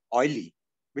oily,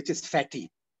 which is fatty.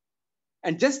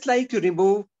 And just like you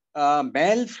remove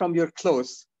male from your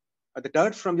clothes, or the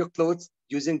dirt from your clothes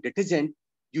using detergent,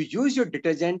 you use your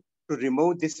detergent to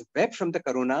remove this web from the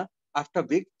corona, after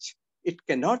which it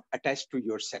cannot attach to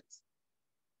your cells.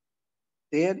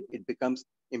 There it becomes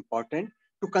important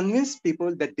to convince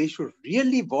people that they should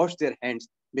really wash their hands,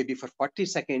 maybe for 40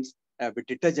 seconds with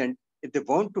detergent, if they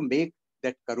want to make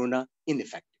that corona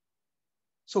ineffective.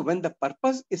 So when the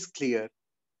purpose is clear,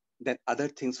 then other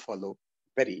things follow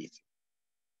very easy.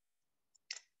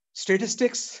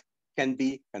 Statistics can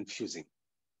be confusing.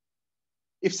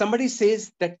 If somebody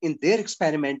says that in their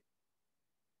experiment,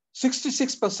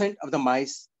 66% of the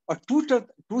mice or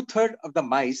two-thirds of the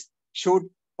mice showed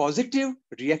positive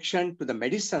reaction to the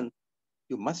medicine,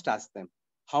 you must ask them,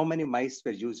 how many mice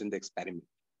were used in the experiment?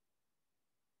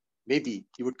 Maybe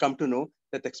you would come to know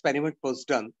that the experiment was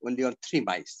done only on 3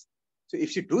 mice. So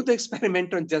if you do the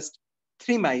experiment on just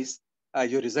 3 mice,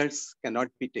 your results cannot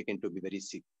be taken to be very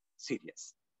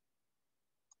serious.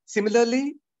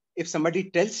 Similarly, if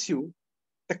somebody tells you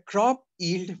the crop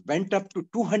yield went up to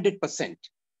 200%,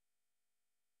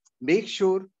 make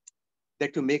sure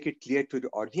that you make it clear to the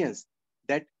audience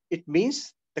that it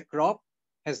means the crop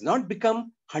has not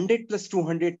become 100 plus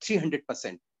 200,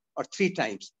 300% or 3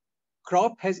 times.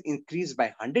 Crop has increased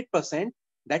by 100%.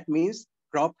 That means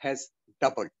crop has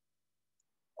doubled,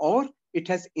 or it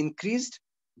has increased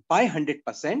by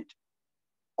 100%,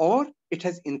 or it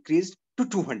has increased to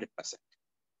 200%.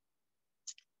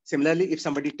 Similarly, if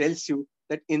somebody tells you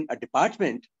that in a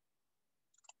department,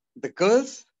 the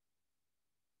girls,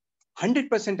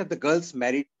 100% of the girls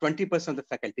married 20% of the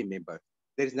faculty members,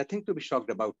 there is nothing to be shocked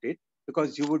about it,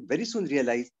 because you would very soon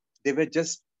realize there were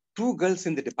just 2 girls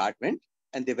in the department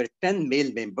and there were 10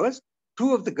 male members.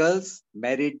 2 of the girls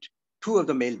married 2 of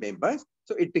the male members.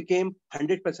 So it became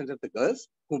 100% of the girls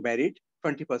who married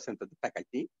 20% of the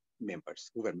faculty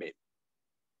members who were male.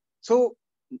 So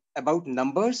about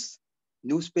numbers,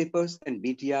 newspapers and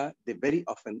media, they very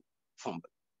often fumble.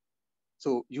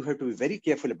 So you have to be very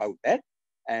careful about that.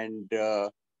 And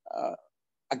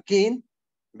again,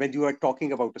 when you are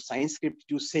talking about a science script,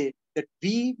 you say that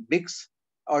we mix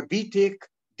or we take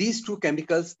these 2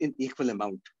 chemicals in equal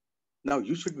amount. Now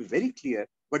you should be very clear.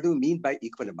 What do you mean by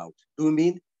equal amount? Do you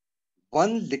mean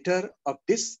 1 liter of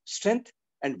this strength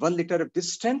and 1 liter of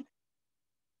this strength?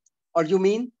 Or you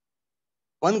mean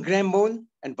 1 gram mole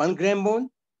and 1 gram mole?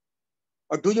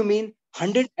 Or do you mean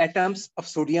 100 atoms of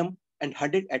sodium and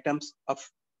 100 atoms of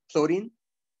chlorine?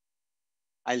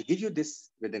 I'll give you this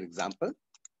with an example.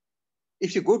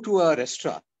 If you go to a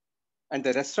restaurant and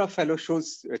the restaurant fellow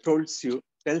tells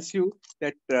you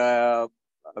that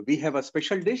we have a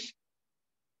special dish.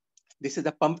 This is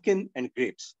a pumpkin and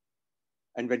grapes.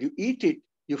 And when you eat it,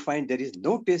 you find there is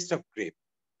no taste of grape.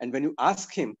 And when you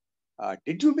ask him,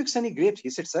 did you mix any grapes?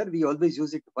 He said, sir, we always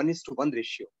use it 1:1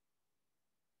 ratio.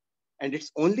 And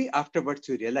it's only afterwards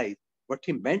you realize what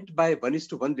he meant by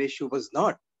 1:1 ratio was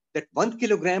not that 1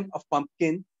 kilogram of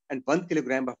pumpkin and 1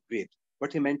 kilogram of grapes.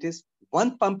 What he meant is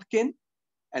 1 pumpkin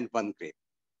and 1 grape.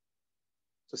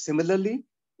 So similarly,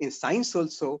 in science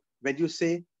also, when you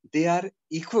say they are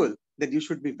equal, then you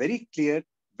should be very clear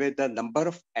whether the number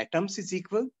of atoms is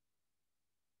equal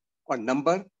or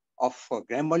number of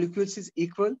gram molecules is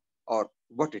equal or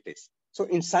what it is. So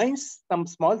in science, some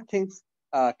small things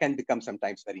can become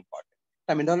sometimes very important.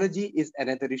 Terminology is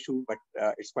another issue, but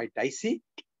it's quite dicey.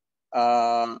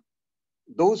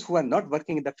 Those who are not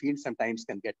working in the field sometimes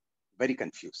can get very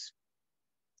confused.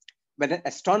 When an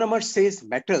astronomer says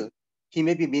metal, he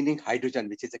may be meaning hydrogen,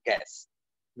 which is a gas.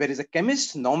 Whereas a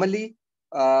chemist normally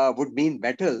would mean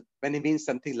metal when he means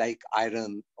something like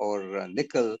iron or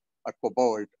nickel or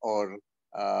cobalt or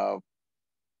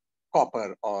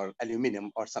copper or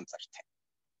aluminum or some such thing.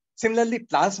 Similarly,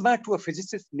 plasma to a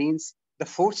physicist means the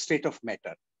 4th state of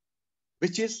matter,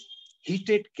 which is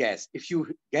heated gas. If you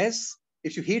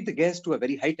heat the gas to a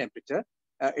very high temperature,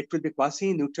 it will be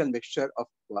quasi-neutral mixture of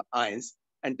ions,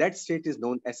 and that state is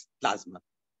known as plasma.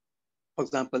 For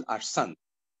example, our sun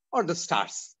or the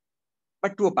stars.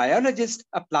 But to a biologist,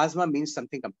 a plasma means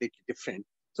something completely different.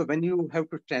 So when you have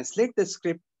to translate the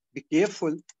script, be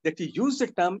careful that you use the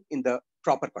term in the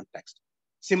proper context.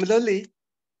 Similarly,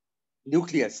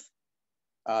 nucleus,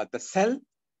 the cell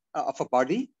of a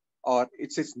body, or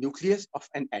it's its nucleus of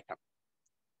an atom.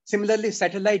 Similarly,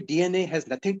 satellite DNA has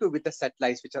nothing to do with the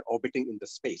satellites which are orbiting in the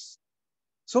space.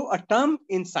 So a term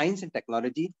in science and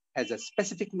technology has a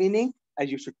specific meaning, and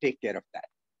you should take care of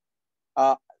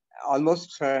that.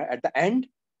 Almost at the end,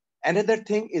 another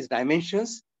thing is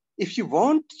dimensions. If you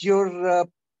want your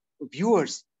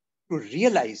viewers to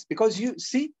realize, because you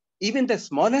see, even the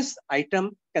smallest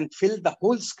item can fill the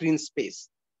whole screen space.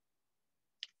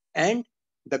 And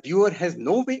the viewer has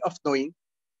no way of knowing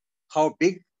how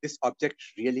big this object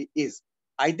really is.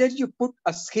 Either you put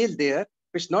a scale there,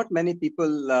 which not many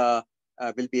people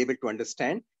will be able to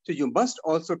understand. So you must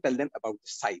also tell them about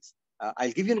the size.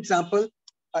 I'll give you an example.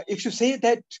 If you say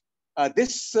that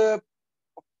this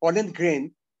pollen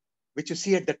grain, which you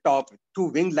see at the top, two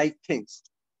wing-like things,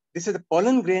 this is the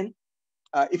pollen grain.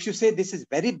 If you say this is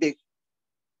very big,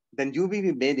 then you will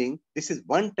be meaning this is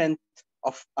 1/10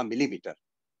 of a millimeter.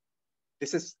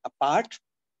 This is a part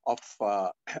of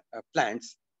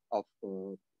plants of,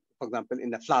 for example,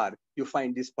 in a flower, you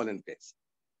find these pollen grains.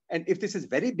 And if this is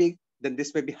very big, then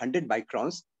this may be 100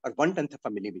 microns or 1/10 of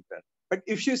a millimeter. But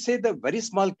if you say the very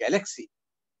small galaxy,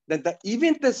 then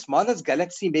even the smallest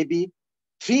galaxy may be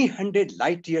 300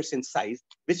 light years in size,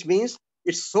 which means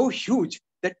it's so huge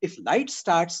that if light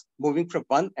starts moving from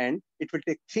one end, it will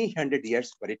take 300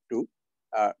 years for it to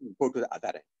go to the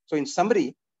other end. So in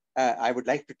summary, I would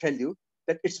like to tell you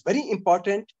that it's very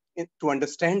important to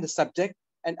understand the subject,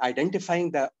 and identifying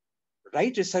the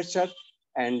right researcher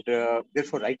and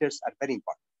therefore writers are very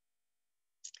important.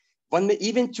 One may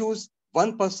even choose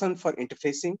one person for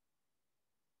interfacing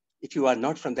if you are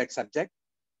not from that subject.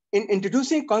 In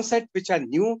introducing concepts which are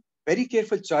new, very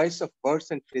careful choice of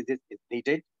words and phrases is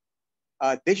needed.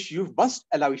 You must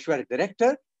allow, if you are a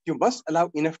director, you must allow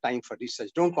enough time for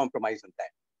research. Don't compromise on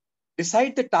that.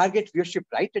 Decide the target viewership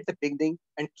right at the beginning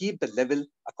and keep the level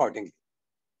accordingly.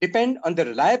 Depend on the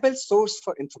reliable source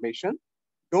for information.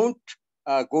 Don't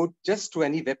go just to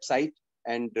any website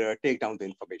and take down the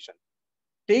information.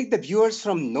 Take the viewers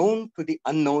from known to the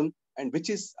unknown, and which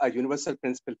is a universal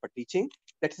principle for teaching,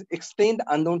 that is, explain the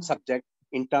unknown subject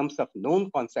in terms of known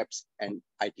concepts and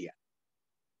ideas.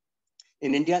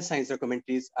 In India, science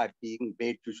documentaries are being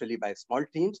made usually by small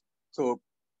teams. So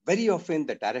very often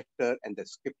the director and the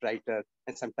scriptwriter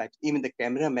and sometimes even the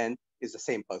cameraman is the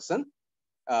same person.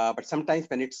 But sometimes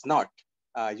when it's not,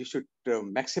 you should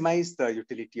maximize the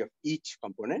utility of each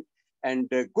component. And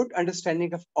good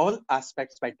understanding of all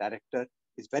aspects by director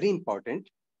is very important.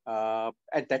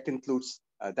 And that includes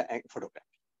the photograph.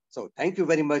 So thank you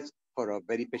very much for a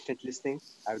very patient listening.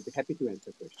 I will be happy to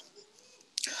answer questions.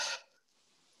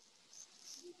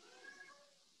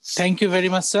 Thank you very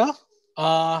much, sir.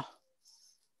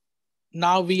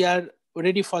 Now we are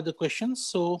ready for the questions.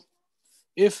 So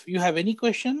if you have any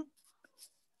question,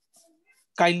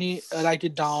 kindly write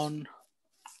it down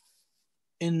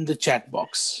in the chat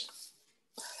box.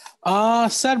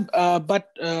 Sir,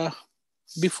 but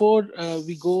before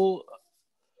we go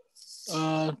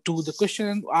to the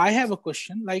question, I have a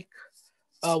question. Like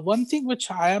one thing which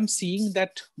I am seeing,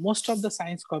 that most of the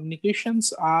science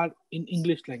communications are in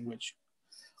English language.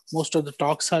 Most of the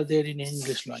talks are there in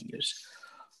English language.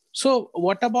 So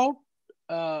what about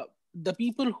the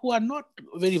people who are not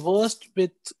very versed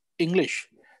with English?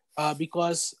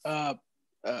 Because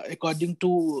according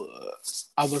to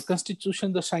our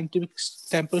constitution, the scientific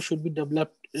temple should be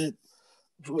developed in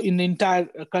the entire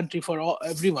country for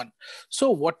everyone.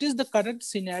 So what is the current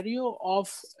scenario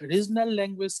of regional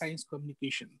language science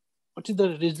communication? What is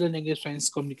the regional language science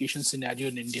communication scenario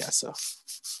in India, sir?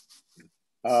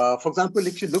 For example,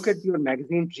 if you look at your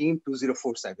magazine Dream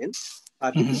 2047,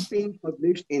 this is being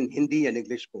published in Hindi and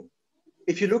English both.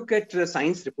 If you look at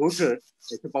Science Reporter,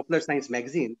 it's a popular science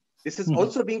magazine, this is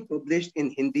also being published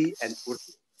in Hindi and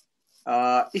Urdu.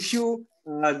 If you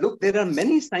look, there are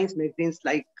many science magazines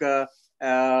like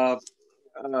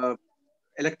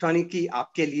Electroniki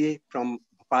Aapke Liye from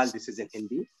Bhopal, this is in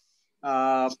Hindi.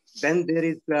 Then there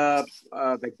is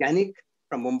Vaigyanik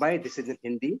from Mumbai, this is in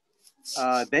Hindi.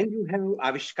 Then you have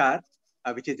Avishkar,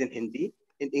 which is in Hindi.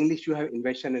 In English, you have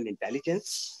Invention and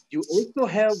Intelligence. You also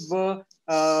have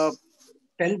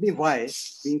Tell Me Why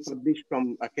being published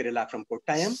from Kerala, from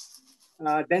Kottayam.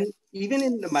 Then even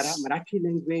in the Marathi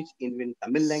language, in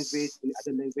Tamil language, in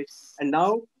other language. And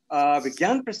now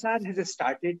Vigyan Prasad has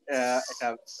started, I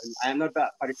am not the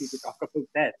authority to talk about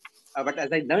that, but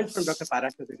as I learned from Dr.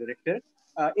 Parakh, the director,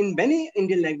 in many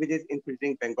Indian languages,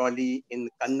 including Bengali, in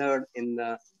Kannada, in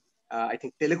I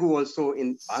think Telugu also,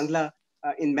 in Bangla,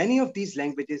 in many of these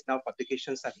languages now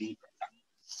publications are being done.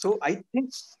 So I think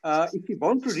if we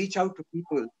want to reach out to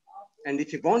people, and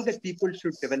if you want that people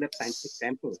should develop scientific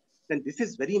tempo, then this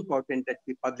is very important that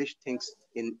we publish things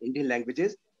in Indian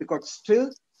languages, because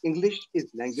still English is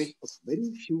language of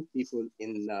very few people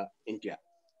in India.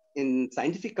 In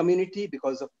scientific community,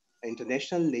 because of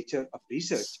international nature of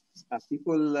research,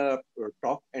 people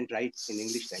talk and write in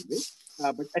English language.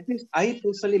 But at least I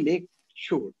personally make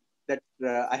sure that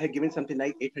I have given something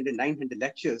like 800, 900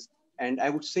 lectures, and I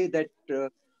would say that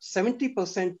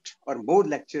 70% or more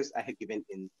lectures I have given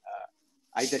in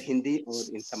either Hindi or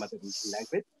in some other regional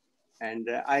language. And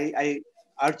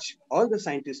urge all the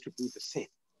scientists to do the same.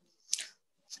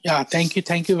 Yeah, thank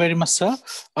you very much, sir.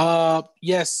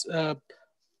 Yes,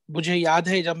 मुझे याद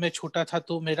है जब मैं छोटा था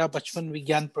तो मेरा बचपन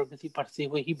विज्ञान प्रगति पढ़ते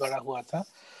हुए ही बड़ा हुआ था.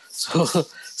 So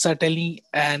certainly,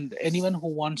 and anyone who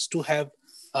wants to have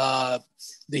the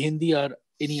Hindi or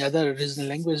any other regional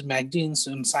language magazines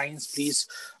on science, please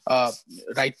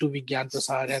write to Vigyan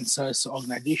Prasar and Sir's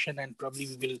organization, and probably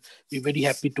we will be very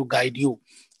happy to guide you.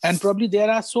 And probably there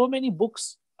are so many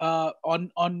books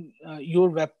on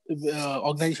your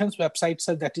organization's website,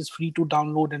 sir, that is free to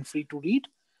download and free to read.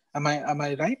 Am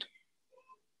I right?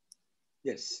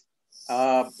 Yes.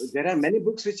 There are many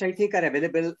books which I think are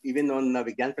available even on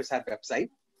Vigyan Prasad website.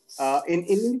 In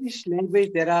English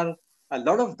language, there are a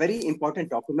lot of very important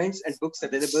documents and books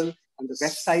available on the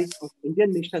website of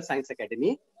Indian National Science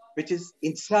Academy, which is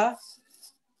insa.res.in.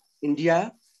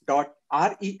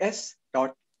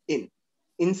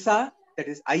 INSA, that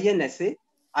is INSA,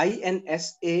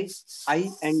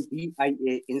 INSAINDIA,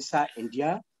 INSA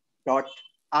India.res.in.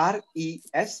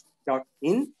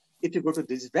 If you go to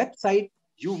this website,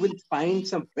 you will find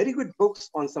some very good books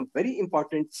on some very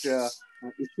important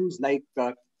issues like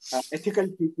ethical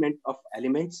treatment of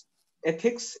elements,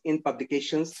 ethics in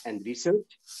publications and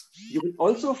research. You will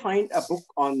also find a book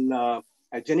on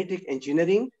genetic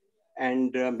engineering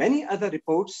and many other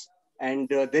reports. And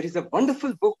there is a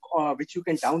wonderful book which you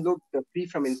can download free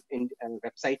from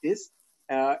website is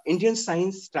Indian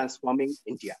Science Transforming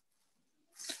India.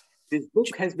 This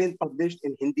book has been published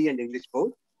in Hindi and English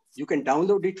both. You can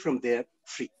download it from there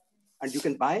free, and you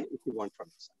can buy if you want from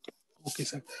us. Okay,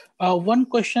 sir. One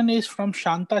question is from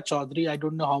Shanta Chaudhary. I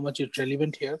don't know how much it's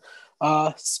relevant here.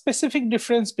 Specific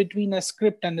difference between a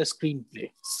script and a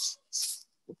screenplay.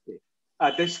 Okay.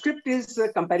 The script is a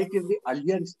comparatively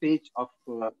earlier stage of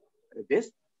this,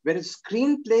 whereas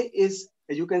screenplay is,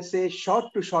 you can say,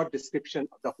 short-to-short description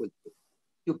of the whole thing.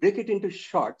 You break it into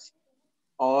shorts,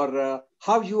 or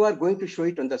how you are going to show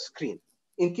it on the screen.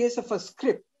 In case of a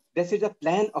script, this is a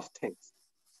plan of things.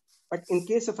 But in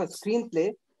case of a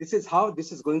screenplay, this is how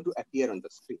this is going to appear on the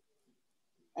screen.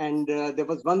 And there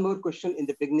was one more question in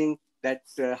the beginning that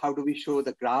how do we show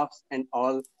the graphs and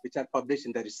all which are published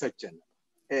in the research journal?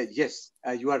 Yes,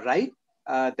 you are right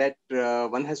that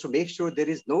one has to make sure there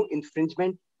is no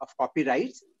infringement of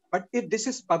copyrights. But if this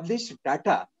is published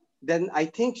data, then I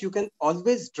think you can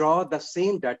always draw the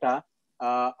same data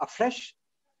afresh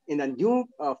in a new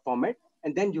format,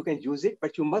 and then you can use it,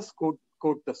 but you must quote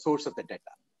the source of the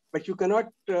data. But you cannot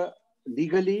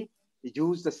legally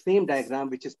use the same diagram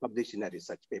which is published in a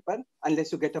research paper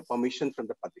unless you get a permission from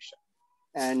the publisher.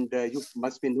 And you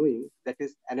must be knowing that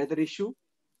is another issue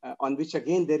on which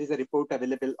again there is a report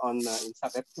available on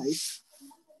INSA website.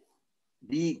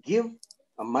 We give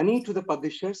money to the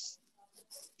publishers,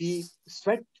 we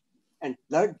sweat and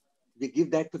blood, we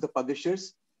give that to the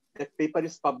publishers. That paper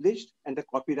is published and the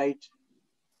copyright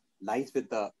lies with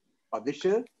the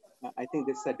publisher. I think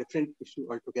this is a different issue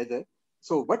altogether.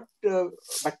 So but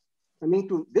coming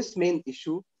to this main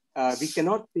issue, we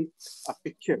cannot take a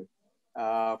picture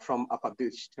from a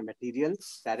published material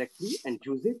directly and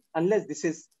use it unless this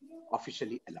is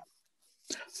officially allowed.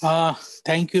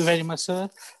 Thank you very much, sir.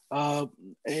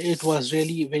 It was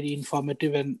really very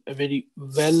informative and a very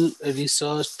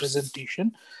well-researched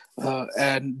presentation.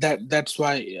 And that's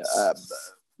why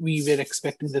we were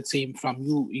expecting the same from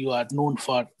you. You are known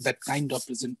for that kind of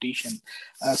presentation.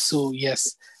 So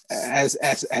yes, as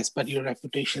per your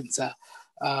reputation, sir.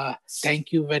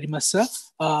 Thank you very much, sir.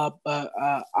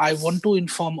 I want to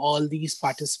inform all these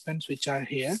participants which are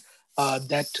here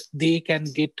that they can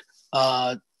get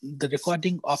the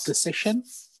recording of the session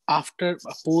after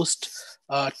post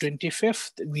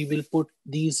 25th. We will put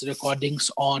these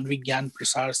recordings on Vigyan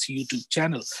Prasar's YouTube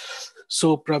channel.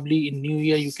 So probably in New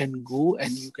Year, you can go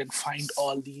and you can find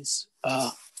all these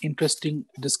interesting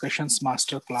discussions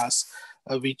masterclass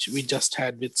which we just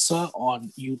had with Sir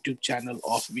on YouTube channel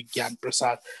of Vigyan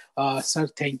Prasad. Sir,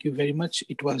 thank you very much.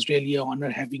 It was really an honor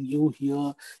having you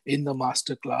here in the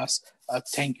masterclass.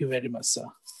 Thank you very much, sir.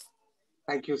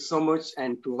 Thank you so much,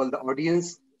 and to all the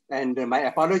audience. And my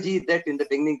apology that in the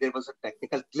beginning there was a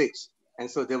technical glitch, and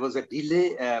so there was a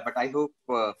delay, but I hope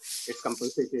it's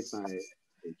compensated by.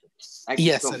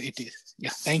 Yes, sir, it is. Yeah,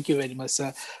 thank you very much,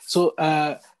 sir. So,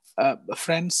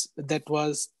 friends, that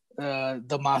was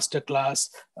the masterclass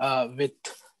with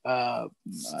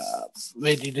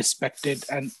very respected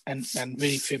and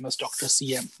very famous Dr.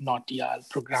 C.M. Nautiyal,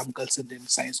 Program Consultant in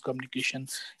Science Communication,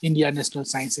 India National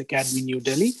Science Academy, New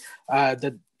Delhi.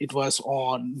 That it was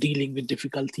on dealing with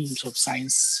difficult themes of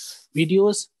science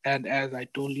videos. And as I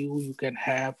told you, you can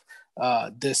have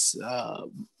this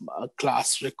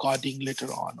class recording later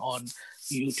on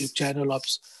YouTube channel of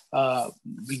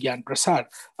Vigyan Prasar.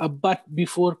 But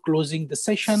before closing the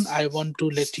session, I want to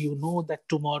let you know that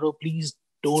tomorrow, please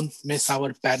don't miss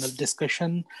our panel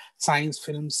discussion, Science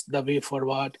Films, The Way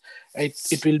Forward.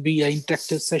 It will be an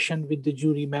interactive session with the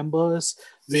jury members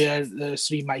where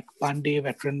Sri Mike Pandey,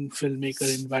 veteran filmmaker,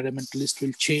 environmentalist,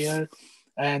 will chair.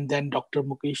 And then Dr.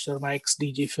 Mukesh Sharma,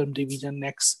 ex-DG Film Division,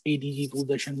 ex-ADG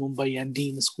Doordarshan Mumbai, and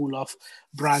Dean School of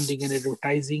Branding and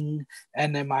Advertising,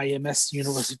 NMIMS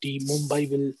University, Mumbai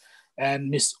will, and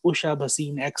Miss Usha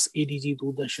Bhasin, ex-ADG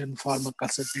Doordarshan, former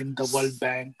consultant, the World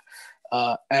Bank,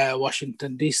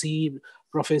 Washington, D.C.,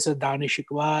 Professor Danish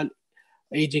Iqbal,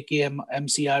 AJKM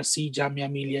MCRC,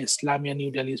 Jamia Millia Islamia,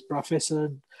 New Delhi's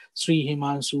Professor, Sri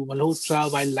Himanshu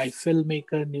Malhotra, wildlife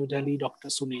filmmaker, New Delhi, Dr.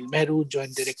 Sunil Mehru,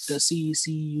 Joint Director,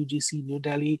 CEC, UGC, New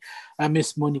Delhi,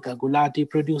 Miss Monica Gulati,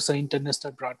 Producer,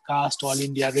 International Broadcast, All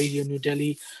India Radio, New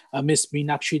Delhi, Miss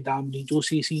Meenakshi Damni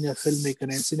Joshi, Senior Filmmaker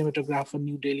and Cinematographer,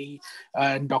 New Delhi,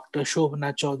 and Dr.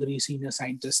 Shobhana Chaudhary, Senior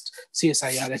Scientist,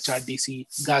 CSIR, HRDC,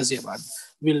 Ghaziabad,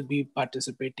 will be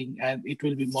participating, and it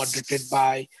will be moderated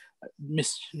by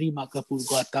Miss Rima Kapoor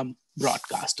Gautam,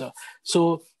 broadcaster.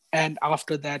 So, and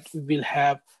after that, we will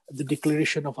have the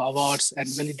declaration of awards and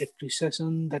valedictory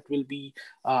session that will be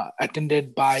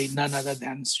attended by none other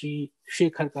than Sri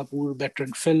Shekhar Kapoor,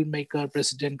 veteran filmmaker,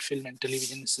 President, Film and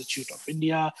Television Institute of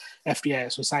India,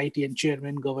 FTII Society, and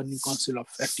Chairman, Governing Council of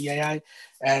FTII.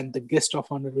 And the guest of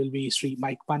honor will be Sri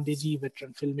Mike Pandeyji,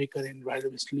 veteran filmmaker and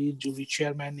environmentalist, jury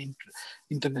chairman,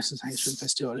 International Science Film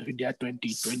Festival of India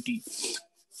 2020.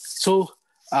 So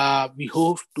we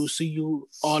hope to see you,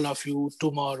 all of you,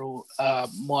 tomorrow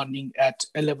morning at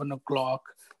 11 o'clock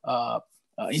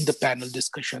in the panel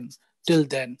discussion. Till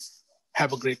then,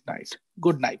 have a great night.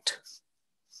 Good night.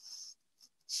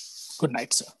 Good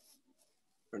night, sir.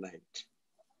 Good night.